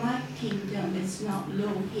 Jesus said, my kingdom is not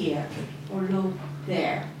low here or low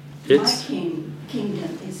there. My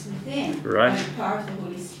kingdom is within. Right. By the power of the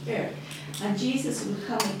Holy Spirit. And Jesus will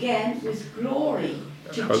come again with glory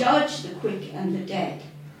to judge the quick and the dead,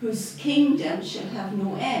 whose kingdom shall have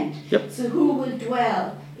no end. Yep. So who will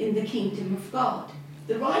dwell in the kingdom of God?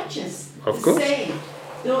 The righteous, of the saved,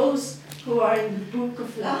 those who are in the book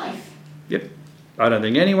of life. Yep. I don't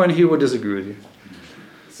think anyone here would disagree with you.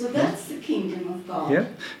 So that's the kingdom of God. Yeah.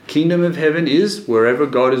 Kingdom of heaven is wherever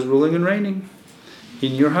God is ruling and reigning.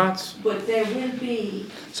 In your hearts. But there will be...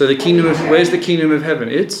 So the kingdom of... Where's the kingdom of heaven?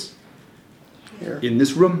 It's here. In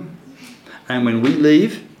this room. And when we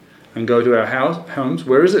leave and go to our homes,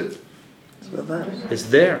 where is it? It's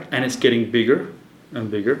there. And it's getting bigger and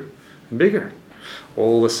bigger and bigger.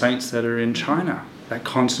 All the saints that are in China, that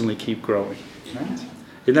constantly keep growing. Right?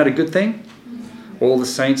 Isn't that a good thing? All the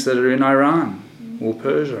saints that are in Iran or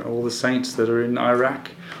Persia, all the saints that are in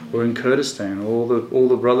Iraq or in Kurdistan, all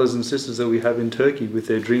the brothers and sisters that we have in Turkey with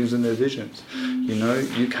their dreams and their visions. You know,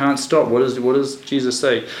 you can't stop. What does Jesus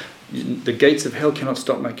say? The gates of hell cannot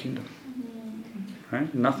stop my kingdom.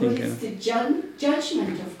 Right? Nothing can. It's the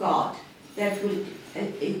judgment of God that will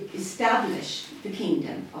establish the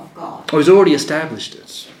kingdom of God. Oh, he's already established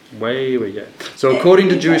it. Way, yeah. So according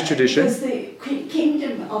to Jewish tradition... Because the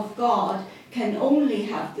kingdom of God can only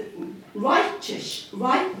have the righteous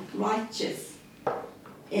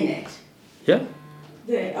in it. Yeah.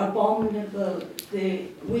 the abominable, the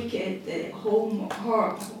wicked, the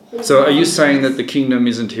So are you saying that the kingdom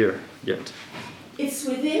isn't here yet? It's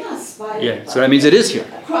within us by So that means it is here.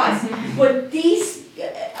 Christ. But the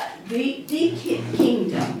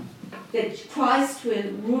kingdom that Christ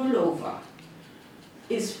will rule over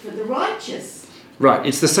is for the righteous. Right,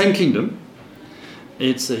 it's the same kingdom.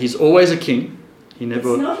 He's always a king. He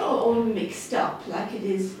never. It's not all mixed up like it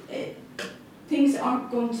is. Things aren't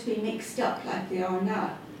going to be mixed up like they are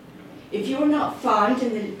now. If you're not found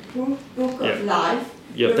in the book of life,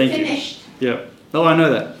 you're finished. Yeah. Oh, I know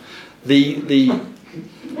that. You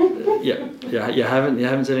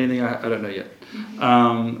haven't said anything. I don't know yet.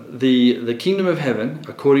 The kingdom of heaven,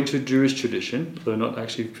 according to Jewish tradition, though not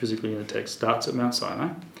actually physically in the text, starts at Mount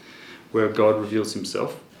Sinai, where God reveals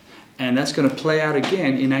himself. And that's going to play out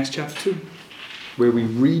again in Acts chapter 2, where we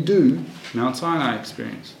redo Mount Sinai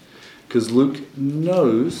experience. Because Luke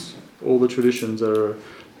knows all the traditions that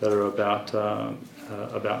are about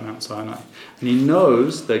Mount Sinai. And he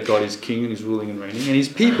knows that God is king and he's ruling and reigning. And his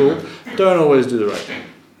people don't always do the right thing.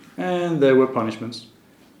 And there were punishments.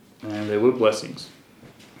 And there were blessings.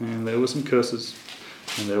 And there were some curses.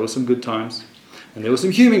 And there were some good times. And there were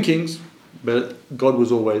some human kings. But God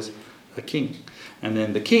was always a king. And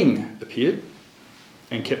then the king appeared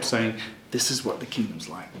and kept saying, this is what the kingdom's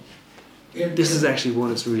like. This is actually what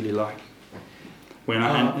it's really like.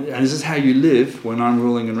 And this is how you live when I'm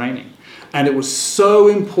ruling and reigning. And it was so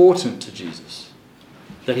important to Jesus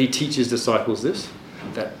that he teaches disciples this,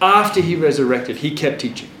 that after he resurrected, he kept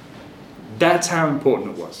teaching. That's how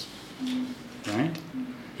important it was. Right?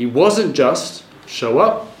 He wasn't just, show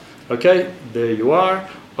up, okay, there you are,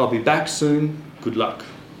 I'll be back soon, good luck.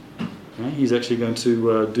 Right? He's actually going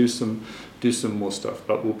to do some more stuff,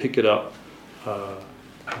 but we'll pick it up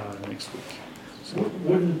next week.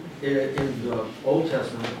 Wouldn't in the Old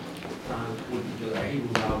Testament, wouldn't the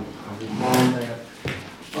Hebrew now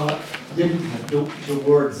didn't the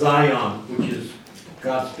word Zion, which is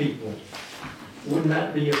God's people, wouldn't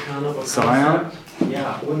that be a kind of a concept? Zion?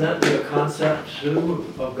 Yeah, wouldn't that be a concept too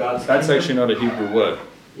of God's That's kingdom? actually not a Hebrew word.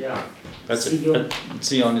 Yeah.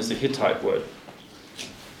 Zion is the Hittite word.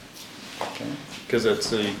 Okay. Because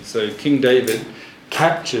so King David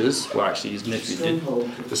captures, well actually his nephew did,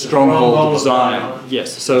 the stronghold of Zion.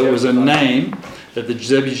 Yes, so it was a name that the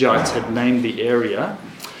Jebusites had named the area,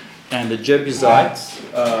 and the Jebusites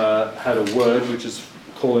had a word which is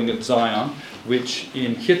calling it Zion, which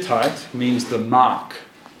in Hittite means the mark.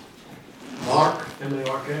 Mark,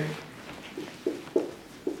 M-A-R-K?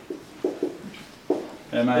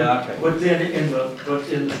 M-A-R-K. But then in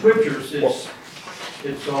the scriptures,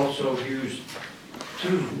 it's also used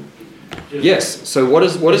too. Yes. So what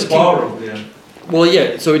is borrowed then? Well,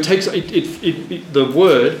 yeah. So it takes the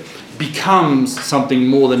word becomes something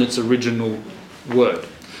more than its original word.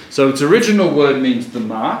 So its original word means the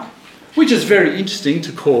mark, which is very interesting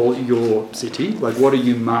to call your city. Like, what are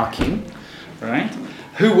you marking, right?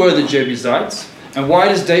 Who were the Jebusites, and why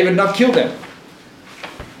does David not kill them?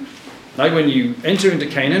 Like when you enter into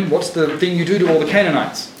Canaan, what's the thing you do to all the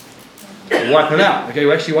Canaanites? You wipe them out. Okay,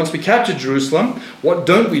 well, actually, once we capture Jerusalem, what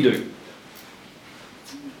don't we do?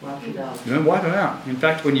 Wipe it out. You don't wipe them out. In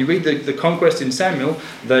fact, when you read the conquest in Samuel,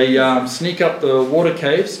 they sneak up the water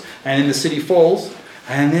caves, and then the city falls,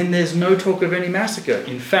 and then there's no talk of any massacre.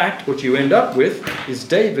 In fact, what you end up with is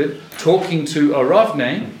David talking to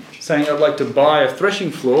Aravne, saying, I'd like to buy a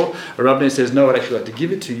threshing floor. Aravne says, no, I'd actually like to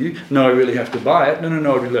give it to you. No, I really have to buy it. No,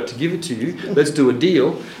 I'd really like to give it to you. Let's do a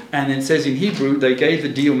deal. And it says in Hebrew, they gave the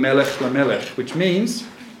deal melech lamelech, which means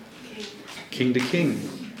king to king.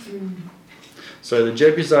 So the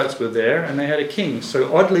Jebusites were there, and they had a king.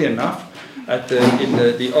 So oddly enough, in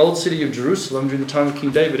the old city of Jerusalem during the time of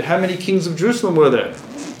King David, how many kings of Jerusalem were there?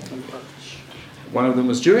 One of them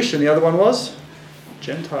was Jewish, and the other one was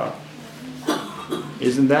Gentile.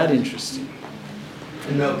 Isn't that interesting?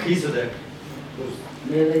 And Melchizedek was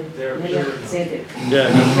there.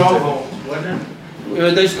 Yeah, stronghold, wasn't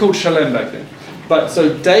it? They was called Shalem back then. But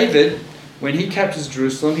so David, when he captures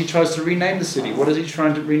Jerusalem, he tries to rename the city. What is he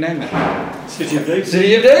trying to rename it? City of David.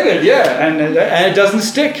 City of David, yeah. And it doesn't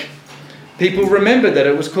stick. People remember that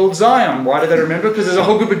it was called Zion. Why do they remember? Because there's a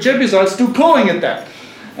whole group of Jebusites still calling it that.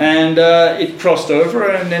 And it crossed over,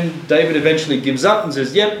 and then David eventually gives up and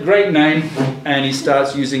says, yep, great name, and he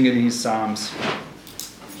starts using it in his Psalms.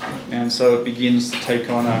 And so it begins to take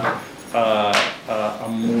on a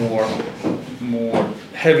more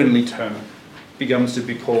heavenly term. It becomes to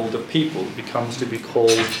be called a people. It becomes to be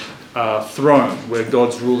called a throne, where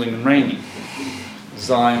God's ruling and reigning.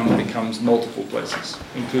 Zion becomes multiple places,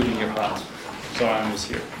 including your heart. Zion was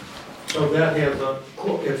here. So that has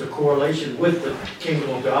it's a correlation with the kingdom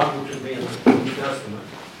of God, which would be in the New Testament.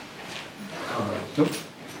 Nope.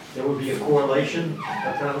 There would be a correlation,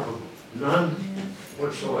 a kind of none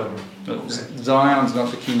whatsoever. Zion's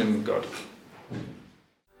not the kingdom of God.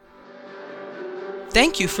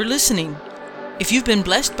 Thank you for listening. If you've been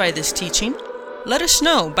blessed by this teaching, let us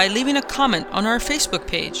know by leaving a comment on our Facebook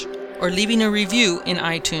page or leaving a review in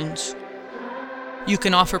iTunes. You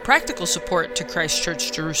can offer practical support to Christ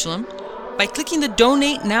Church Jerusalem by clicking the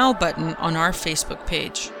Donate Now button on our Facebook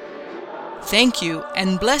page. Thank you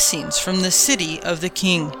and blessings from the City of the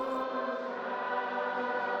King.